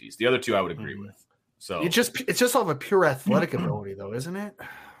safeties. The other 2 I would agree with. So it's just off of pure athletic ability, though, isn't it?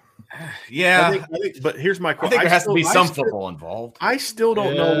 Yeah, I think, but here's my question. I think there has to be some football involved. I still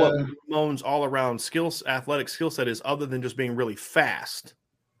don't know what Ramon's all-around athletic skill set is, other than just being really fast.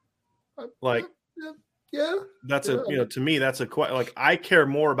 Like. Yeah, that's to me, that's I care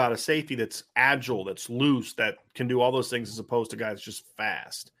more about a safety that's agile, that's loose, that can do all those things as opposed to guys just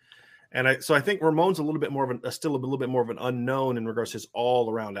fast. And I think Ramon's a little bit more of still a little bit more of an unknown in regards to his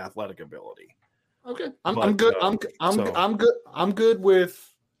all around athletic ability. Okay, I'm good. I'm good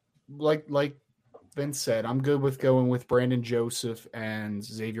with like Vince said, I'm good with going with Brandon Joseph and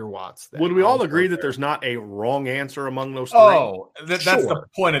Xavier Watts. Would we all agree that there's not a wrong answer among those three? Oh, that's the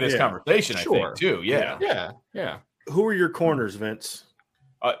point of this conversation, I think, too. Yeah. Who are your corners, Vince?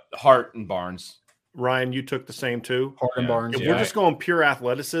 Hart and Barnes. Ryan, you took the same too? Hart and Barnes. If we're just going pure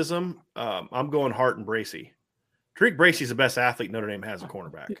athleticism, I'm going Hart and Bracey. Tariq Bracey's the best athlete Notre Dame has a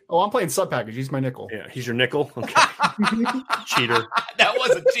cornerback. Oh, I'm playing sub package. He's my nickel. Yeah, he's your nickel. Okay. Cheater. That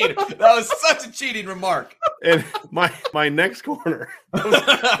was a cheater. That was such a cheating remark. And my next corner,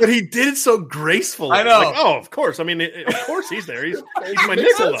 but he did it so gracefully. I know. Like, oh, of course. I mean, of course he's there. He's my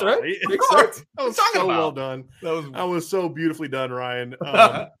nickel. Sense, right? That was so well done. That was so beautifully done, Ryan.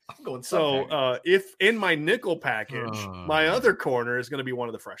 I'm going if in my nickel package, my other corner is going to be one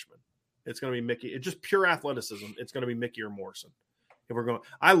of the freshmen. It's going to be Mickey. It's just pure athleticism. It's going to be Mickey or Morrison. If we're going,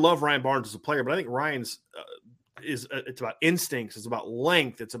 I love Ryan Barnes as a player, but I think Ryan's it's about instincts. It's about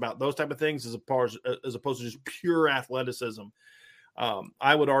length. It's about those type of things as opposed to just pure athleticism.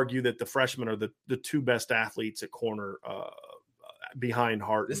 I would argue that the freshmen are the two best athletes at corner behind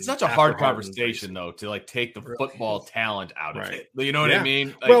Hart. It's such a hard conversation, though, to like take the football talent out of it. You know what I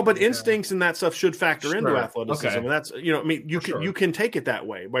mean? Like, but instincts and that stuff should factor into athleticism. And that's, you can take it that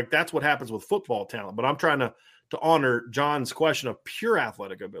way. Like that's what happens with football talent. But I'm trying to honor John's question of pure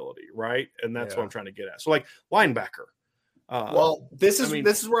athletic ability, right? And that's what I'm trying to get at. So like linebacker. This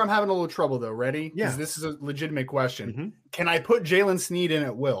is where I'm having a little trouble though. Ready? Yeah. This is a legitimate question. Mm-hmm. Can I put Jalen Sneed in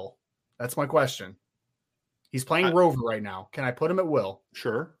at will? That's my question. He's playing Rover right now. Can I put him at will?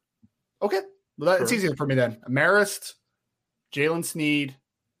 Sure. Okay. Well, that's easier for me then. Marist, Jalen Sneed.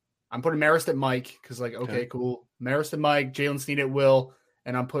 I'm putting Marist at Mike because, okay, cool. Marist at Mike, Jalen Sneed at will,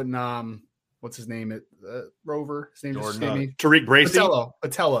 and I'm putting what's his name at Rover? His name is Tariq Bracey.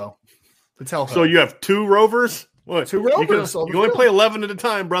 Patello. So you have two Rovers. What? Two Rovers. You can only play 11 at a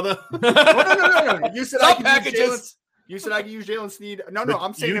time, brother. No. You said I can use You said I can use Jalen Sneed. No,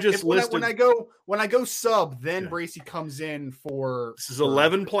 I'm saying when I go sub, then Bracey comes in for. This is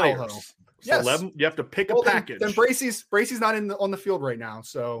 11 players. So yes. 11. You have to pick a package. Then Bracey's not on the field right now,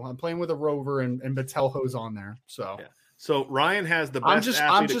 so I'm playing with a Rover and Batelho's on there. So So Ryan has the best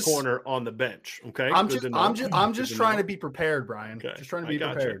athlete at corner on the bench. Okay, I'm just trying to be prepared, Brian. Okay. Just trying to be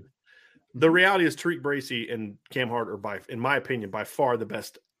prepared. The reality is Tariq Bracey and Cam Hart are in my opinion, by far the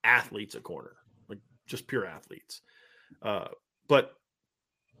best athletes at corner, like just pure athletes. But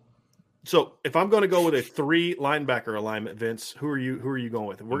so if I'm going to go with a 3 linebacker alignment, Vince, who are you going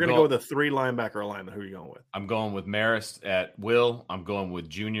with? If we're going to go with a 3 linebacker alignment, who are you going with? I'm going with Marist at will. I'm going with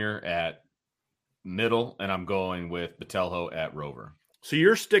Junior at middle, and I'm going with Batelho at Rover. So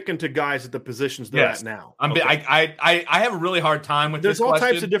you're sticking to guys at the positions they're at now. I have a really hard time with this. There's all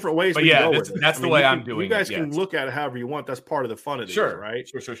types of different ways. But that's the way I'm doing it. You guys can look at it however you want. That's part of the fun of it, right?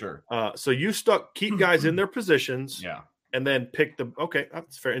 Sure. So you keep guys in their positions. Yeah. And then pick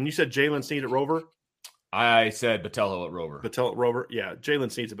that's fair. And you said Jalen Sneed at Rover? I said Batelho at Rover. Batelho at Rover? Yeah.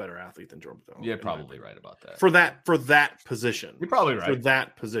 Jalen Sneed's a better athlete than Jordan Batelho. Yeah, probably right about that. For that position. You're probably right. For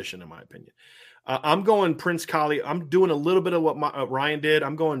that position, in my opinion. I'm going Prince Collie. I'm doing a little bit of what Ryan did.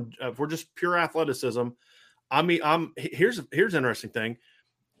 I'm going if we're just pure athleticism. Here's an interesting thing.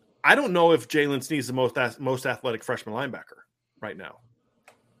 I don't know if Jalen Sneed's the most athletic freshman linebacker right now.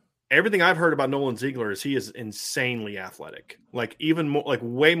 Everything I've heard about Nolan Ziegler is he is insanely athletic, like even more, like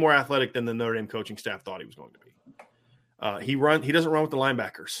way more athletic than the Notre Dame coaching staff thought he was going to be. He doesn't run with the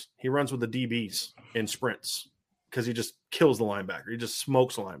linebackers. He runs with the DBs in sprints because he just kills the linebacker. He just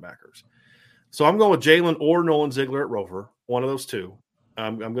smokes the linebackers. So I'm going with Jalen or Nolan Ziegler at Rover, one of those two.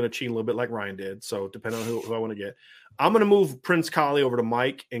 I'm going to cheat a little bit like Ryan did. So depending on who I want to get, I'm going to move Prince Collie over to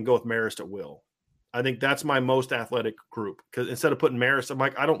Mike and go with Marist at will. I think that's my most athletic group because instead of putting Marist and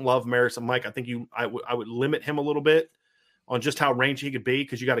Mike, I don't love Marist and Mike. I think I would limit him a little bit on just how rangy he could be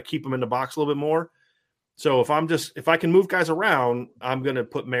because you got to keep him in the box a little bit more. So if I can move guys around, I'm going to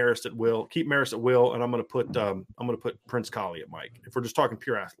put Marist at will, keep Marist at will, and I'm going to put Prince Collie at Mike if we're just talking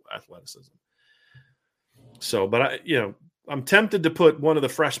pure athleticism. So, but I'm tempted to put one of the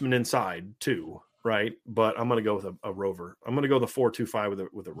freshmen inside too. Right, but I'm going to go with a Rover. I'm going to go the 4-2-5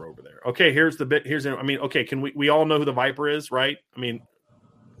 with a Rover there. Okay, here's the bit. Can we all know who the Viper is, right? I mean,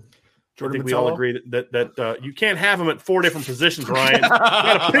 I think we all agree that you can't have him at 4 different positions, Ryan. You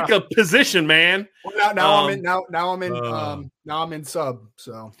got to pick a position, man. Well, now I'm in sub,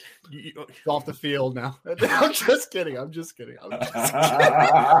 so it's off the field now. I'm just kidding.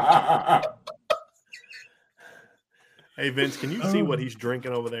 Hey, Vince, can you see what he's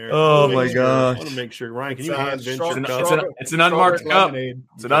drinking over there? Oh, my gosh. I want to make sure. Ryan, can you hand Vince your cup? It's an unmarked cup. Lemonade.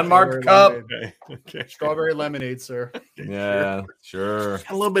 It's an unmarked cup. Okay. Strawberry lemonade, sir. Yeah, sure.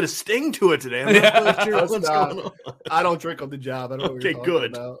 Got a little bit of sting to it today. I'm not really sure what's going on. I don't drink on the job. I don't know what you're talking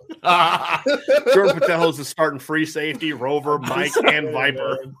about. Jordan Patello's the starting free safety, Rover, Mike, and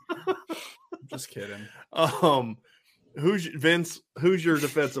Viper. Just kidding. Who's your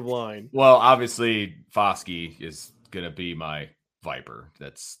defensive line? Well, obviously, Foskey is going to be my Viper.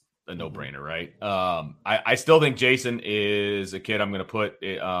 That's a no-brainer, right? I still think Jason is a kid I'm going to put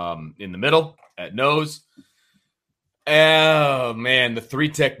in the middle at nose. Oh, man, the 3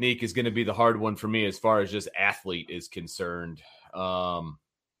 technique is going to be the hard one for me as far as just athlete is concerned.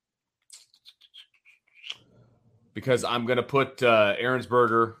 Because I'm going to put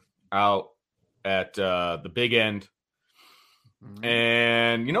Ahrensberger out at the big end.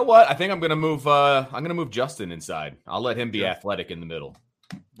 And you know what? I think I'm gonna move Justin inside. I'll let him be athletic in the middle.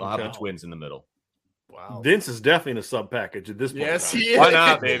 I'll have the twins in the middle. Wow. Vince is definitely in a sub package at this point. Yes, he is. Why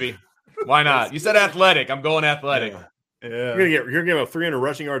not, baby? Why not? You said athletic. I'm going athletic. Yeah. You're gonna give him 300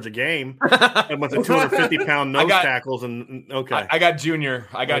 rushing yards a game and with the 250-pound nose tackles and okay. I got Junior.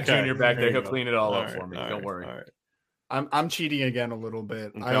 Junior back there. He'll clean it all up for me. Don't worry. All right. I'm cheating again a little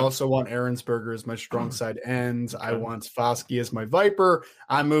bit. Okay. I also want Ahrensberger as my strong side end. Okay. I want Foskey as my Viper.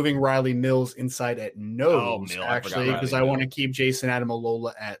 I'm moving Riley Mills inside at nose, actually, because I want to keep Jason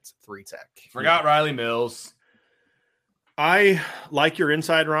Adamalola at 3 tech. Forgot Riley Mills. I like your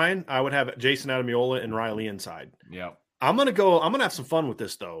inside, Ryan. I would have Jason Adamiola and Riley inside. Yeah. I'm gonna have some fun with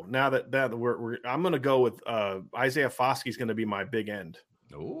this though. Now that I'm gonna go with Isaiah Foskey's gonna be my big end.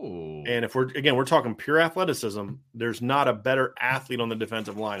 Ooh. And if we're talking pure athleticism, there's not a better athlete on the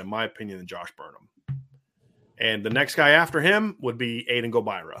defensive line, in my opinion, than Josh Burnham. And the next guy after him would be Aiden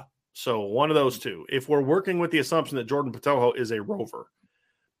Gobira. So one of those two. If we're working with the assumption that Jordan Patello is a rover,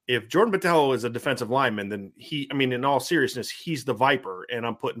 if Jordan Patello is a defensive lineman, then in all seriousness, he's the Viper, and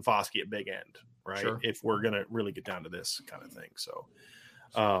I'm putting Foskey at big end, right? Sure. If we're gonna really get down to this kind of thing. So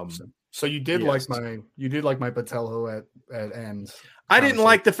So you did like my Patello at end. I didn't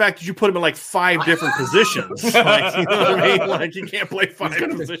like the fact that you put him in like 5 different positions. Like, you know what I mean? Like you can't play 5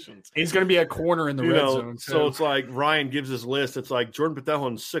 positions. He's going to be a corner in the red zone. Too. So it's like Ryan gives his list. It's like Jordan Patello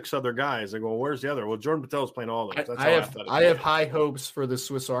and 6 other guys. They go, well, where's the other? Well, Jordan Patello's playing all those. I have high hopes for the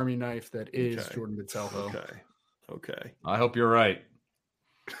Swiss Army knife that is Jordan Patello. Okay. I hope you're right.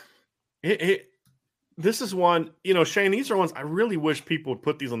 This is one, Shane, these are ones I really wish people would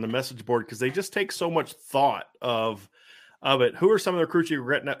put these on the message board because they just take so much thought of it. Who are some of the recruits you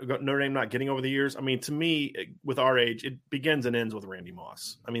regret Notre Dame not getting over the years? I mean, to me, with our age, it begins and ends with Randy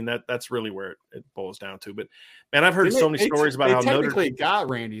Moss. I mean, that's really where it boils down to. But, man, I've heard so many stories about how Notre Dame got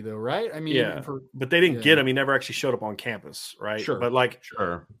Randy, though, right? I mean, but they didn't get him. He never actually showed up on campus, right? Sure. But,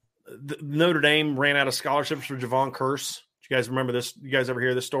 Notre Dame ran out of scholarships for Javon Curse. You guys remember this? You guys ever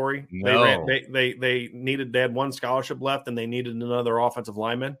hear this story? No. They had 1 scholarship left and they needed another offensive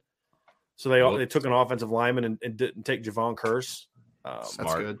lineman. So they took an offensive lineman and didn't take Javon Curse. That's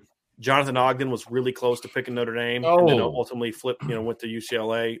good. Jonathan Ogden was really close to picking Notre Dame and then ultimately flipped, went to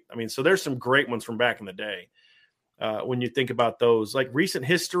UCLA. I mean, so there's some great ones from back in the day. When you think about those, like recent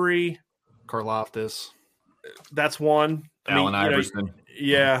history, Karlaftis. That's one. Allen Iverson.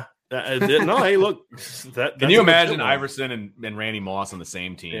 Yeah. Hey, look. Can you imagine Iverson and Randy Moss on the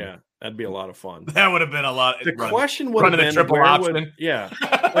same team? Yeah, that'd be a lot of fun. That would have been a lot. The question would have been a triple option.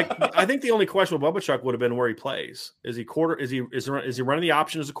 I think the only question with Bubba Chuck would have been where he plays. Is he running the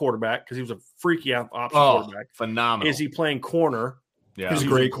option as a quarterback because he was a freaky option quarterback? Phenomenal. Is he playing corner? Yeah, he's a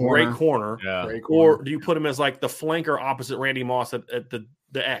great corner. Yeah. Great corner. Or do you put him as like the flanker opposite Randy Moss at the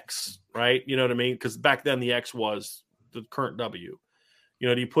X? Right? You know what I mean? Because back then the X was the current W.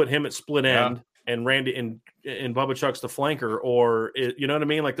 Do you put him at split end and Randy and Bubba Chuck's the flanker, or you know what I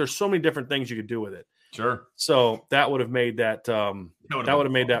mean? Like there's so many different things you could do with it. Sure. So that would have made that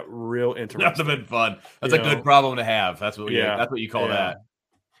made that real interesting. That would have been fun. That's a good problem to have. That's what you call that.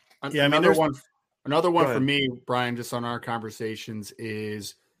 Yeah, another one for me, Brian, just on our conversations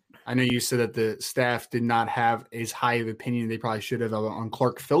is I know you said that the staff did not have as high of opinion they probably should have on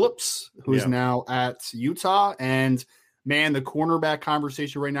Clark Phillips, who is now at Utah. And man, the cornerback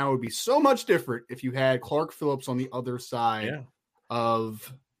conversation right now would be so much different if you had Clark Phillips on the other side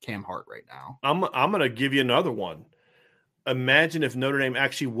of Cam Hart right now. I'm going to give you another one. Imagine if Notre Dame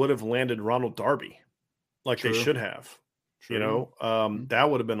actually would have landed Ronald Darby like they should have. True. That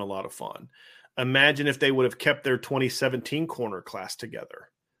would have been a lot of fun. Imagine if they would have kept their 2017 corner class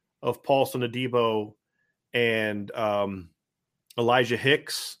together of Paulson Adebo and Elijah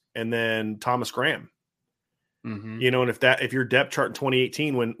Hicks and then Thomas Graham. You know, and if your depth chart in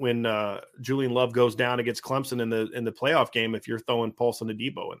 2018 when Julian Love goes down against Clemson in the playoff game, if you're throwing Paulson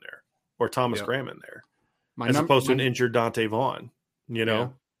Adebo in there or Thomas Graham in there, as opposed to an injured Dante Vaughn, you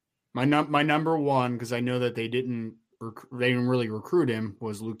know, my number one, because I know that they didn't really recruit him,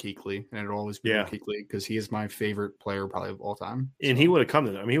 was Luke Kuechly, and it'll always be Luke Kuechly because he is my favorite player probably of all time. And he would have come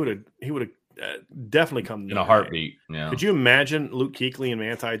to them. I mean, he would have definitely come to in a heartbeat. Yeah. Could you imagine Luke Kuechly and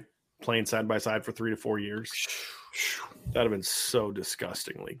Manti playing side by side for 3 to 4 years? That'd have been so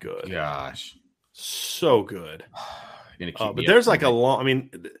disgustingly good. Gosh, so good. But there's like a long. I mean,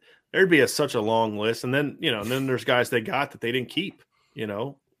 there'd be such a long list, and then then there's guys they got that they didn't keep. You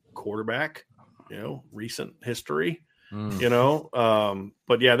know, quarterback. You know, recent history. You know,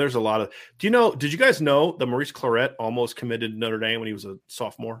 but yeah, there's a lot of. Did you guys know that Maurice Clarett almost committed Notre Dame when he was a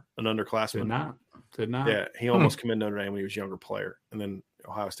sophomore, an underclassman? Did not. Yeah, he almost committed Notre Dame when he was a younger player, and then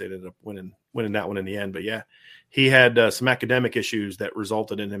Ohio State ended up winning that one in the end. But yeah, he had some academic issues that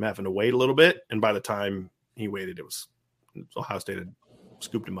resulted in him having to wait a little bit, and by the time he waited, it was Ohio State had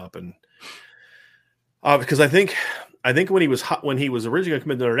scooped him up, and because I think when he was originally going to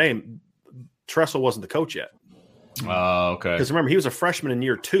commit to Notre Dame, Tressel wasn't the coach yet. Okay. Because remember, he was a freshman in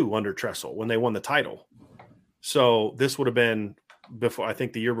year 2 under Tressel when they won the title. So this would have been before, I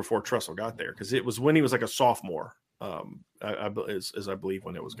think, the year before Tressel got there, because it was when he was like a sophomore. As I believe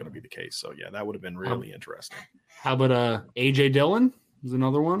when it was going to be the case. So yeah, that would have been really interesting. How about AJ Dillon? Is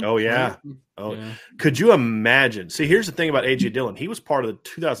another one. Oh yeah. Right? Oh, yeah. Could you imagine? See, here's the thing about AJ Dillon. He was part of the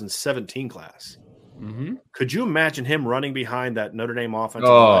 2017 class. Mm-hmm. Could you imagine him running behind that Notre Dame offensive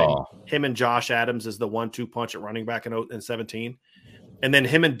line? Him and Josh Adams as the 1-2 punch at running back in 17, and then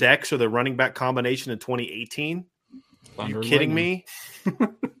him and Dex are the running back combination in 2018. Are you kidding me?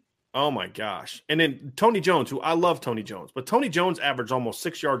 Oh my gosh. And then Tony Jones, who I love Tony Jones, but Tony Jones averaged almost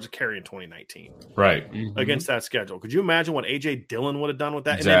 6 yards a carry in 2019. Right. Against that schedule. Could you imagine what AJ Dillon would have done with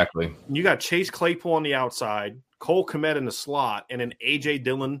that? Exactly. And then you got Chase Claypool on the outside, Cole Kmet in the slot, and then AJ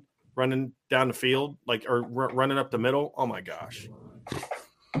Dillon running down the field, or running up the middle. Oh my gosh.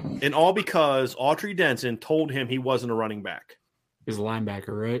 And all because Autry Denson told him he wasn't a running back. He's a linebacker,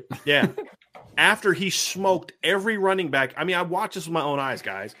 right? Yeah. After he smoked every running back. I mean, I watched this with my own eyes,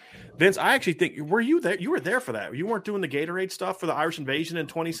 guys. Vince, I actually think, were you there? You were there for that. You weren't doing the Gatorade stuff for the Irish invasion in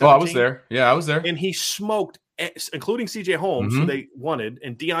 2017? Oh, I was there. Yeah, I was there. And he smoked, including C.J. Holmes, who they wanted,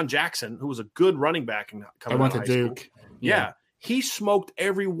 and Deion Jackson, who was a good running back. I went to Duke. Yeah. He smoked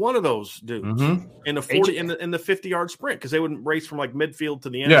every one of those dudes in the 40 in the 50-yard sprint, because they would race from like midfield to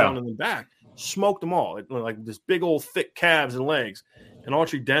the end zone and then back. Smoked them all, like this big old thick calves and legs. And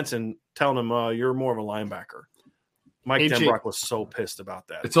Autry Denson telling him, "You're more of a linebacker." Mike Denbrock was so pissed about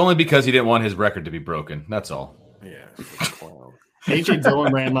that. It's only because he didn't want his record to be broken. That's all. Yeah. AJ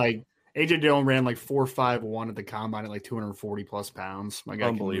Dillon ran like 4.51 at the combine at like 240 plus pounds. My God,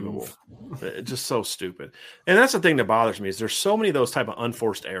 unbelievable. It's just so stupid. And that's the thing that bothers me, is there's so many of those type of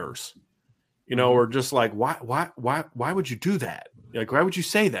unforced errors. You know, or just like, why would you do that? Like, why would you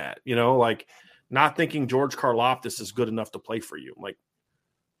say that? You know, like not thinking George Karlaftis is good enough to play for you. Like,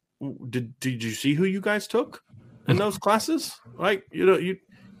 did you see who you guys took in those classes? Like, you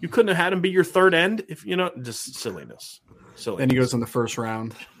couldn't have had him be your third end if just silliness. Then he goes in the first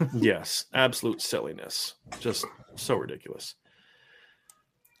round. Yes, absolute silliness. Just so ridiculous.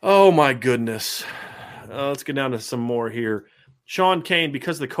 Oh my goodness. Let's get down to some more here. Sean Kane,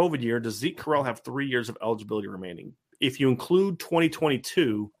 because of the COVID year, does Zeke Correll have 3 years of eligibility remaining? If you include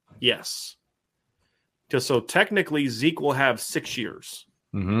 2022, yes. So technically, Zeke will have 6 years.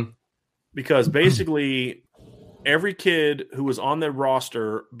 Because basically, every kid who was on the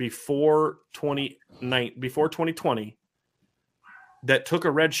roster before 2020 that took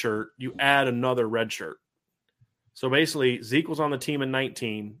a red shirt, you add another red shirt. So basically, Zeke was on the team in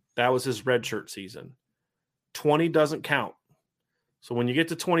 19. That was his red shirt season. 20 doesn't count. So when you get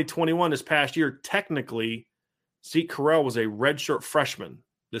to 2021 this past year, technically, Zeke Correll was a redshirt freshman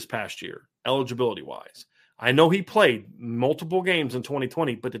this past year, eligibility-wise. I know he played multiple games in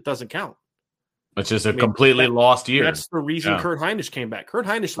 2020, but it doesn't count. It's just a completely lost year. That's the reason Kurt Hinish came back. Kurt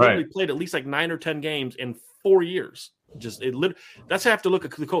Hinish literally played at least like 9 or 10 games in 4 years. That's have to look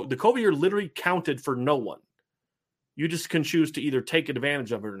at the COVID year literally counted for no one. You just can choose to either take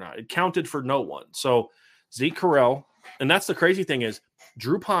advantage of it or not. It counted for no one. So Zeke Correll, and that's the crazy thing is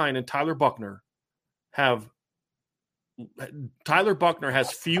Drew Pine and Tyler Buckner has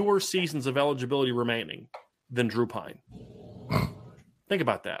fewer seasons of eligibility remaining than Drew Pine. Think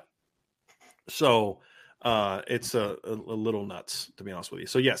about that. So it's a little nuts, to be honest with you.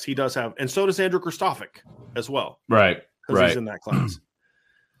 So yes, he does have, and so does Andrew Kristofic as well. Right. Because he's in that class.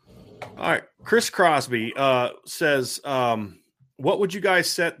 All right. Chris Crosby says, what would you guys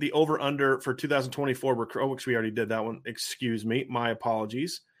set the over-under for 2024 which we already did that one. Excuse me. My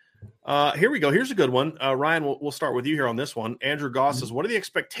apologies. Here we go. Here's a good one. Ryan, we'll start with you here on this one. Andrew Goss says, what are the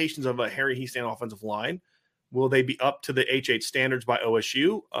expectations of a Harry Hiestand offensive line? Will they be up to the H8 standards by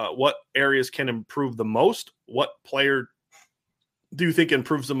OSU? What areas can improve the most? What player do you think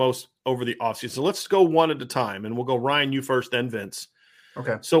improves the most over the offseason? So let's go one at a time, and we'll go Ryan, you first, then Vince.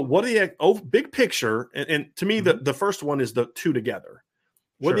 Okay. So what are the big picture? And to me, the first one is the two together.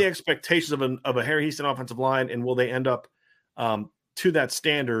 What are the expectations of a Harry Hiestand offensive line, and will they end up to that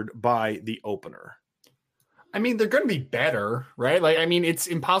standard by the opener? I mean, they're going to be better, right? Like, I mean, it's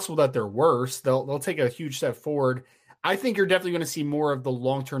impossible that they're worse. They'll take a huge step forward. I think you're definitely going to see more of the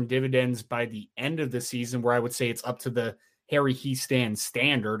long-term dividends by the end of the season, where I would say it's up to the Harry Hiestand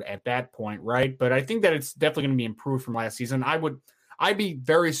standard at that point, right? But I think that it's definitely going to be improved from last season. I'd be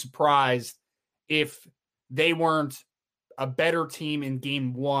very surprised if they weren't a better team in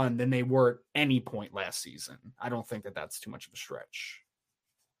game one than they were at any point last season. I don't think that that's too much of a stretch.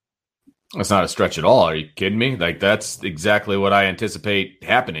 That's not a stretch at all. Are you kidding me? Like, that's exactly what I anticipate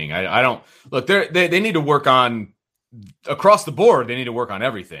happening. I don't look, they need to work on across the board. They need to work on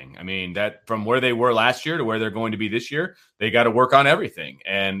everything. I mean, that from where they were last year to where they're going to be this year, they got to work on everything.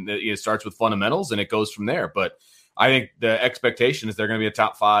 And it starts with fundamentals and it goes from there. But I think the expectation is they're going to be a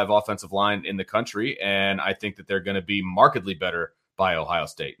top 5 offensive line in the country. And I think that they're going to be markedly better by Ohio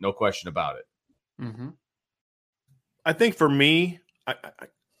State. No question about it. Mm-hmm. I think for me, I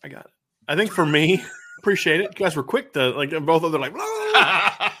got it. I think for me, appreciate it. You guys were quick to both of them like,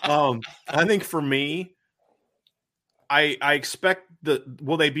 I think for me, I expect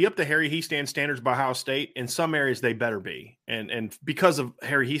will they be up to Harry Hiestand standards by Ohio State? In some areas, they better be. And because of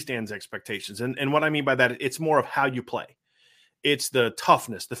Harry Hiestand's expectations. And what I mean by that, it's more of how you play. It's the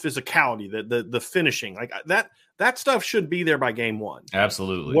toughness, the physicality, the finishing. Like that stuff should be there by game one.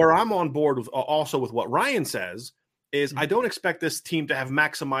 Absolutely. Where I'm on board with also with what Ryan says is I don't expect this team to have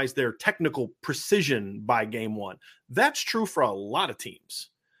maximized their technical precision by game one. That's true for a lot of teams.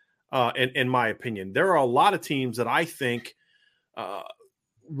 In my opinion, there are a lot of teams that I think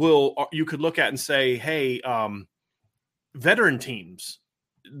you could look at and say, hey, veteran teams,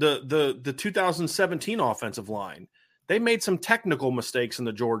 the 2017 offensive line, they made some technical mistakes in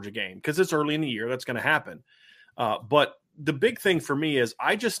the Georgia game because it's early in the year. That's going to happen. But the big thing for me is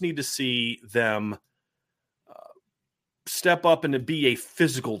I just need to see them step up and to be a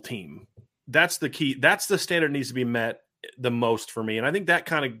physical team. That's the key. That's the standard that needs to be met the most for me. And I think that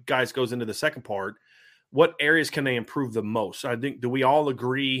kind of, guys, goes into the second part. What areas can they improve the most? I think, do we all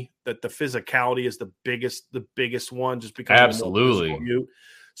agree that the physicality is the biggest one just because absolutely.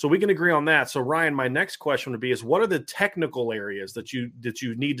 So we can agree on that. So Ryan, my next question would be is what are the technical areas that you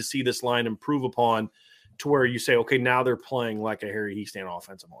need to see this line improve upon to where you say, okay, now they're playing like a Harry Hiestand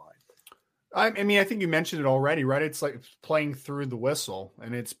offensive line? I mean, I think you mentioned it already, right? It's like playing through the whistle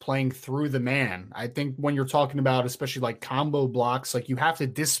and it's playing through the man. I think when you're talking about, especially like combo blocks, like you have to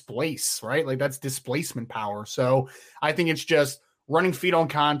displace, right? Like that's displacement power. So I think it's just running feet on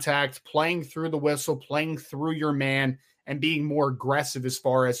contact, playing through the whistle, playing through your man, and being more aggressive as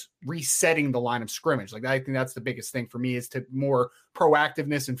far as resetting the line of scrimmage. Like I think that's the biggest thing for me is to more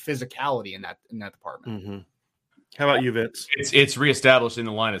proactiveness and physicality in that department. Mm-hmm. How about you, Vince? It's reestablishing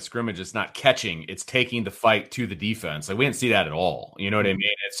the line of scrimmage. It's not catching. It's taking the fight to the defense. Like we didn't see that at all. You know what I mean?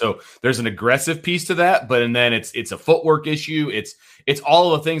 And so there's an aggressive piece to that, but and then it's a footwork issue. It's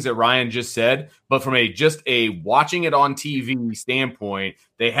all of the things that Ryan just said. But from a watching it on TV standpoint,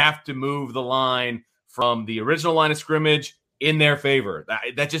 they have to move the line from the original line of scrimmage in their favor.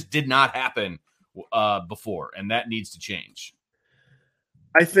 That just did not happen before, and that needs to change.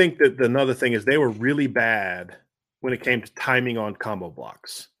 I think that another thing is they were really bad when it came to timing on combo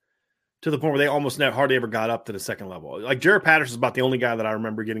blocks to the point where they almost hardly ever got up to the second level. Like Jared Patterson is about the only guy that I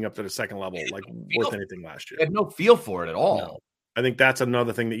remember getting up to the second level, like worth anything last year. He had no feel for it at all. No. I think that's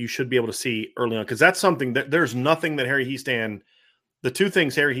another thing that you should be able to see early on because that's something that there's nothing that Harry Hiestand – the two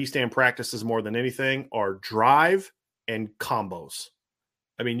things Harry Hiestand practices more than anything are drive and combos.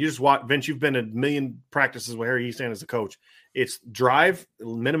 I mean, you just watch – Vince, you've been in a million practices with Harry Hiestand as a coach. It's drive,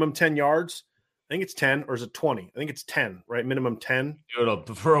 minimum 10 yards. I think it's 10 or is it 20? I think it's 10, right? Minimum 10.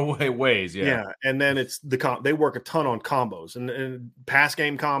 For away ways, yeah. Yeah, and then it's they work a ton on combos and pass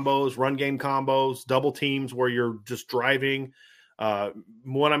game combos, run game combos, double teams where you're just driving.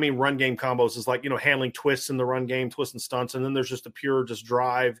 When I mean run game combos is like, handling twists in the run game, twists and stunts, and then there's just a pure just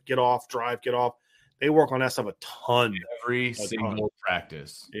drive, get off, drive, get off. They work on that stuff a ton. Every single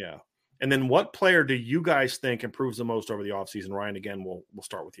practice. Yeah. And then what player do you guys think improves the most over the offseason? Ryan, again, we'll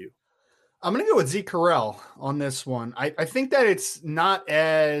start with you. I'm going to go with Zeke Correll on this one. I think that it's not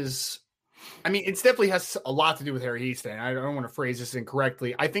as – I mean, it definitely has a lot to do with Harry Easton. I don't want to phrase this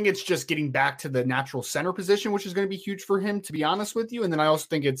incorrectly. I think it's just getting back to the natural center position, which is going to be huge for him, to be honest with you. And then I also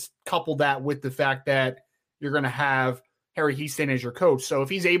think it's coupled that with the fact that you're going to have Harry Easton as your coach. So if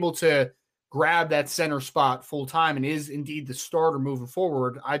he's able to grab that center spot full time and is indeed the starter moving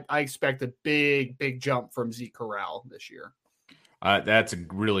forward, I expect a big jump from Zeke Corral this year. That's a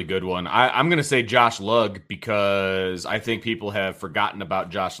really good one. I'm going to say Josh Lugg because I think people have forgotten about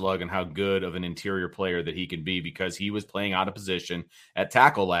Josh Lugg and how good of an interior player that he can be because he was playing out of position at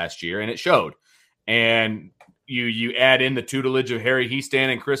tackle last year, and it showed. And you add in the tutelage of Harry Easton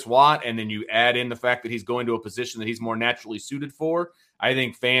and Chris Watt, and then you add in the fact that he's going to a position that he's more naturally suited for. I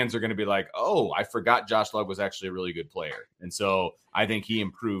think fans are going to be like, oh, I forgot Josh Lugg was actually a really good player. And so I think he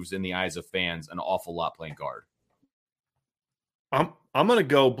improves in the eyes of fans an awful lot playing guard. I'm going to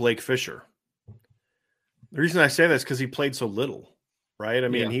go Blake Fisher. The reason I say that is because he played so little, right? I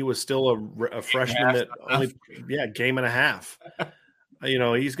mean, he was still a freshman that only, game and a half.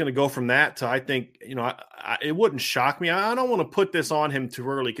 He's going to go from that to, I think, it wouldn't shock me. I don't want to put this on him too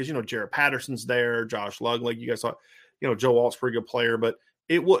early because, Jared Patterson's there, Josh Lugg, like you guys thought, Joe Alt's a pretty good player, but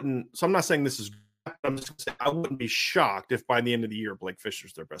it wouldn't. So I'm not saying this is, I'm just going to say I wouldn't be shocked if by the end of the year, Blake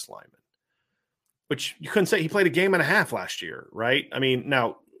Fisher's their best lineman. Which you couldn't say he played a game and a half last year, right? I mean,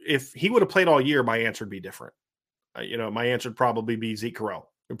 now, if he would have played all year, my answer would be different. My answer would probably be Zeke Correll.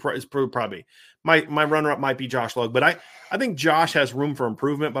 It's probably my runner-up might be Josh Lugg, but I think Josh has room for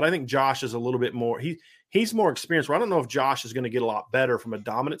improvement, but I think Josh is a little bit more he's more experienced. I don't know if Josh is going to get a lot better from a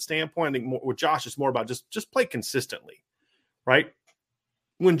dominant standpoint. I think with Josh, it's more about just play consistently, right?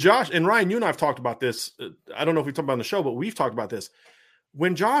 When Josh and Ryan, you and I have talked about this. I don't know if we talked about it on the show, but we've talked about this.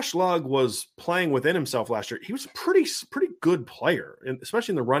 When Josh Lugg was playing within himself last year, he was a pretty good player,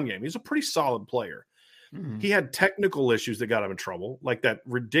 especially in the run game. He was a pretty solid player. Mm-hmm. He had technical issues that got him in trouble, like that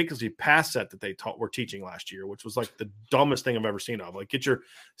ridiculously pass set that they were teaching last year, which was like the dumbest thing I've ever seen of. Like, get your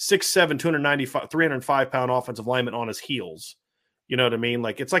 6'7", 305-pound offensive lineman on his heels. You know what I mean?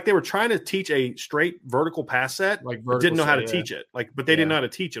 Like, it's like they were trying to teach a straight vertical pass set, but didn't know how to teach it. But they didn't know how to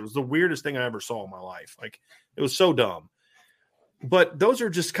teach it. It was the weirdest thing I ever saw in my life. Like, it was so dumb. But those are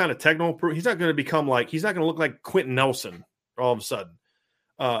just kind of technical. He's not going to become he's not going to look like Quentin Nelson all of a sudden.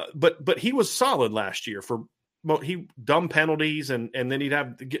 But he was solid last year for dumb penalties and then he'd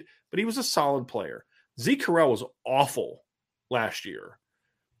have to get. But he was a solid player. Zeke Correll was awful last year,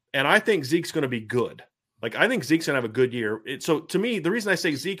 and I think Zeke's going to be good. I think Zeke's going to have a good year. So to me, the reason I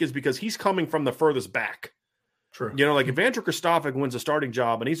say Zeke is because he's coming from the furthest back. True. If Andrew Kristofic wins a starting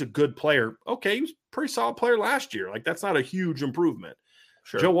job and he's a good player, okay, he was a pretty solid player last year. That's not a huge improvement.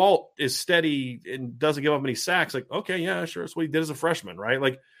 Sure. Joe Alt is steady and doesn't give up any sacks. Okay, yeah, sure. That's what he did as a freshman, right?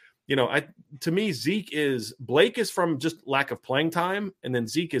 To me, Blake is from just lack of playing time. And then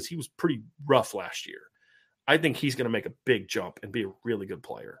Zeke he was pretty rough last year. I think he's going to make a big jump and be a really good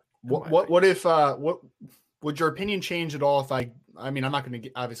player. What would your opinion change at all if I'm not going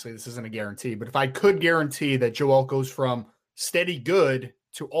to, obviously this isn't a guarantee, but if I could guarantee that Joe Alt goes from steady good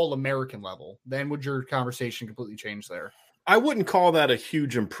to all-American level, then would your conversation completely change there? I wouldn't call that a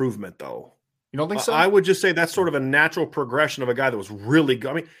huge improvement, though. You don't think so? I would just say that's sort of a natural progression of a guy that was really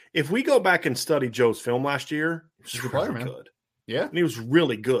good. I mean, if we go back and study Joe's film last year, he was really good. Yeah. And he was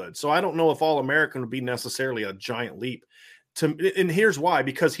really good. So I don't know if All-American would be necessarily a giant leap. And here's why,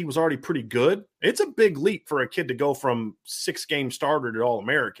 because he was already pretty good. It's a big leap for a kid to go from 6-game starter to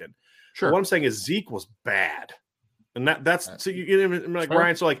All-American. Sure. But what I'm saying is Zeke was bad. And that's so you like sure.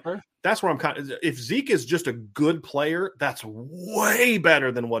 Ryan. So that's where I'm kind of, if Zeke is just a good player, that's way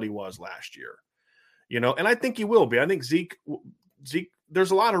better than what he was last year. And I think he will be. I think Zeke,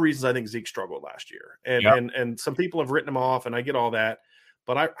 there's a lot of reasons I think Zeke struggled last year. And some people have written him off, and I get all that.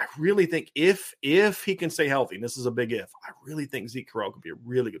 But I really think if he can stay healthy, and this is a big if, I really think Zeke Correll could be a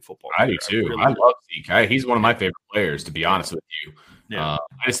really good football player. I do too. I love Zeke. He's one of my favorite players, to be honest with you. Yeah.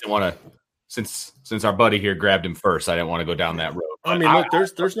 I just didn't want to, since our buddy here grabbed him first, I didn't want to go down that road. But I mean,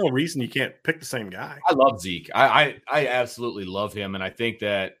 look, there's no reason you can't pick the same guy. I love Zeke. I absolutely love him, and I think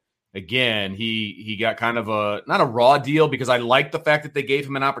that again he got kind of not a raw deal because I like the fact that they gave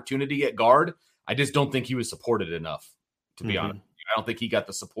him an opportunity at guard. I just don't think he was supported enough, to be honest. I don't think he got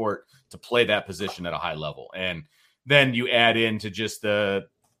the support to play that position at a high level. And then you add into just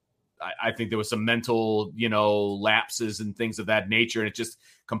I think there was some mental, lapses and things of that nature. And it just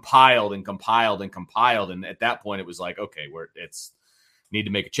compiled. And at that point it was like, okay, it's need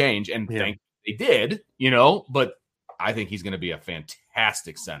to make a change. And thank they did, but I think he's going to be a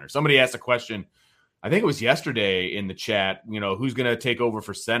fantastic center. Somebody asked a question I think it was yesterday in the chat, who's going to take over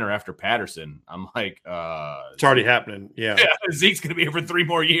for center after Patterson? I'm like, it's already happening. Yeah. Zeke's going to be here for 3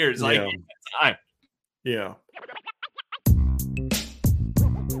 more years. Like, time. Yeah.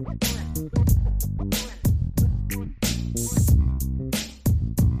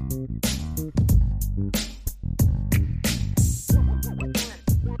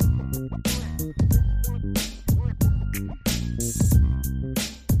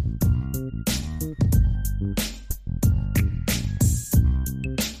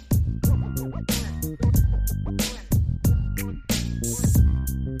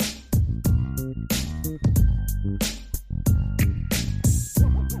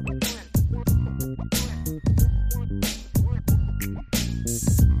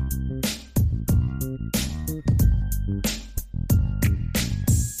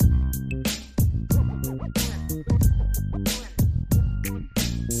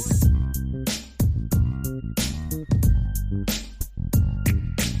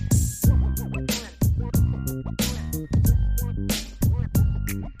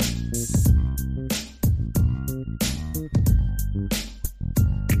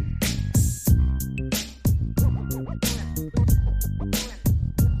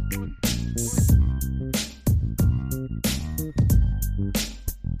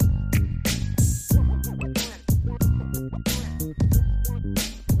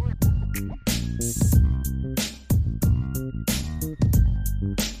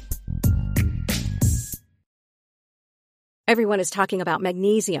 Everyone is talking about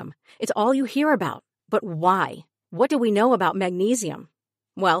magnesium. It's all you hear about. But why? What do we know about magnesium?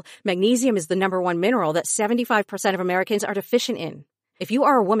 Well, magnesium is the #1 mineral that 75% of Americans are deficient in. If you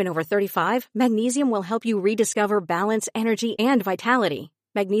are a woman over 35, magnesium will help you rediscover balance, energy, and vitality.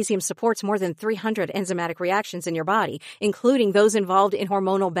 Magnesium supports more than 300 enzymatic reactions in your body, including those involved in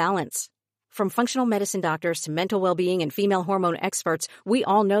hormonal balance. From functional medicine doctors to mental well-being and female hormone experts, we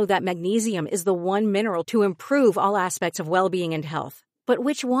all know that magnesium is the one mineral to improve all aspects of well-being and health. But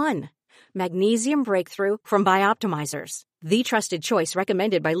which one? Magnesium Breakthrough from Bioptimizers, the trusted choice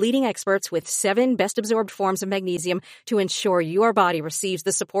recommended by leading experts with 7 best-absorbed forms of magnesium to ensure your body receives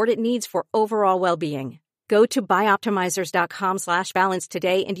the support it needs for overall well-being. Go to bioptimizers.com/balance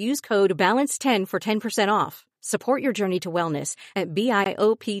today and use code BALANCE10 for 10% off. Support your journey to wellness at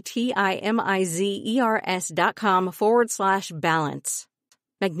bioptimizers.com/balance.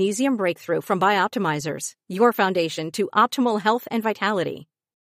 Magnesium Breakthrough from Bioptimizers, your foundation to optimal health and vitality.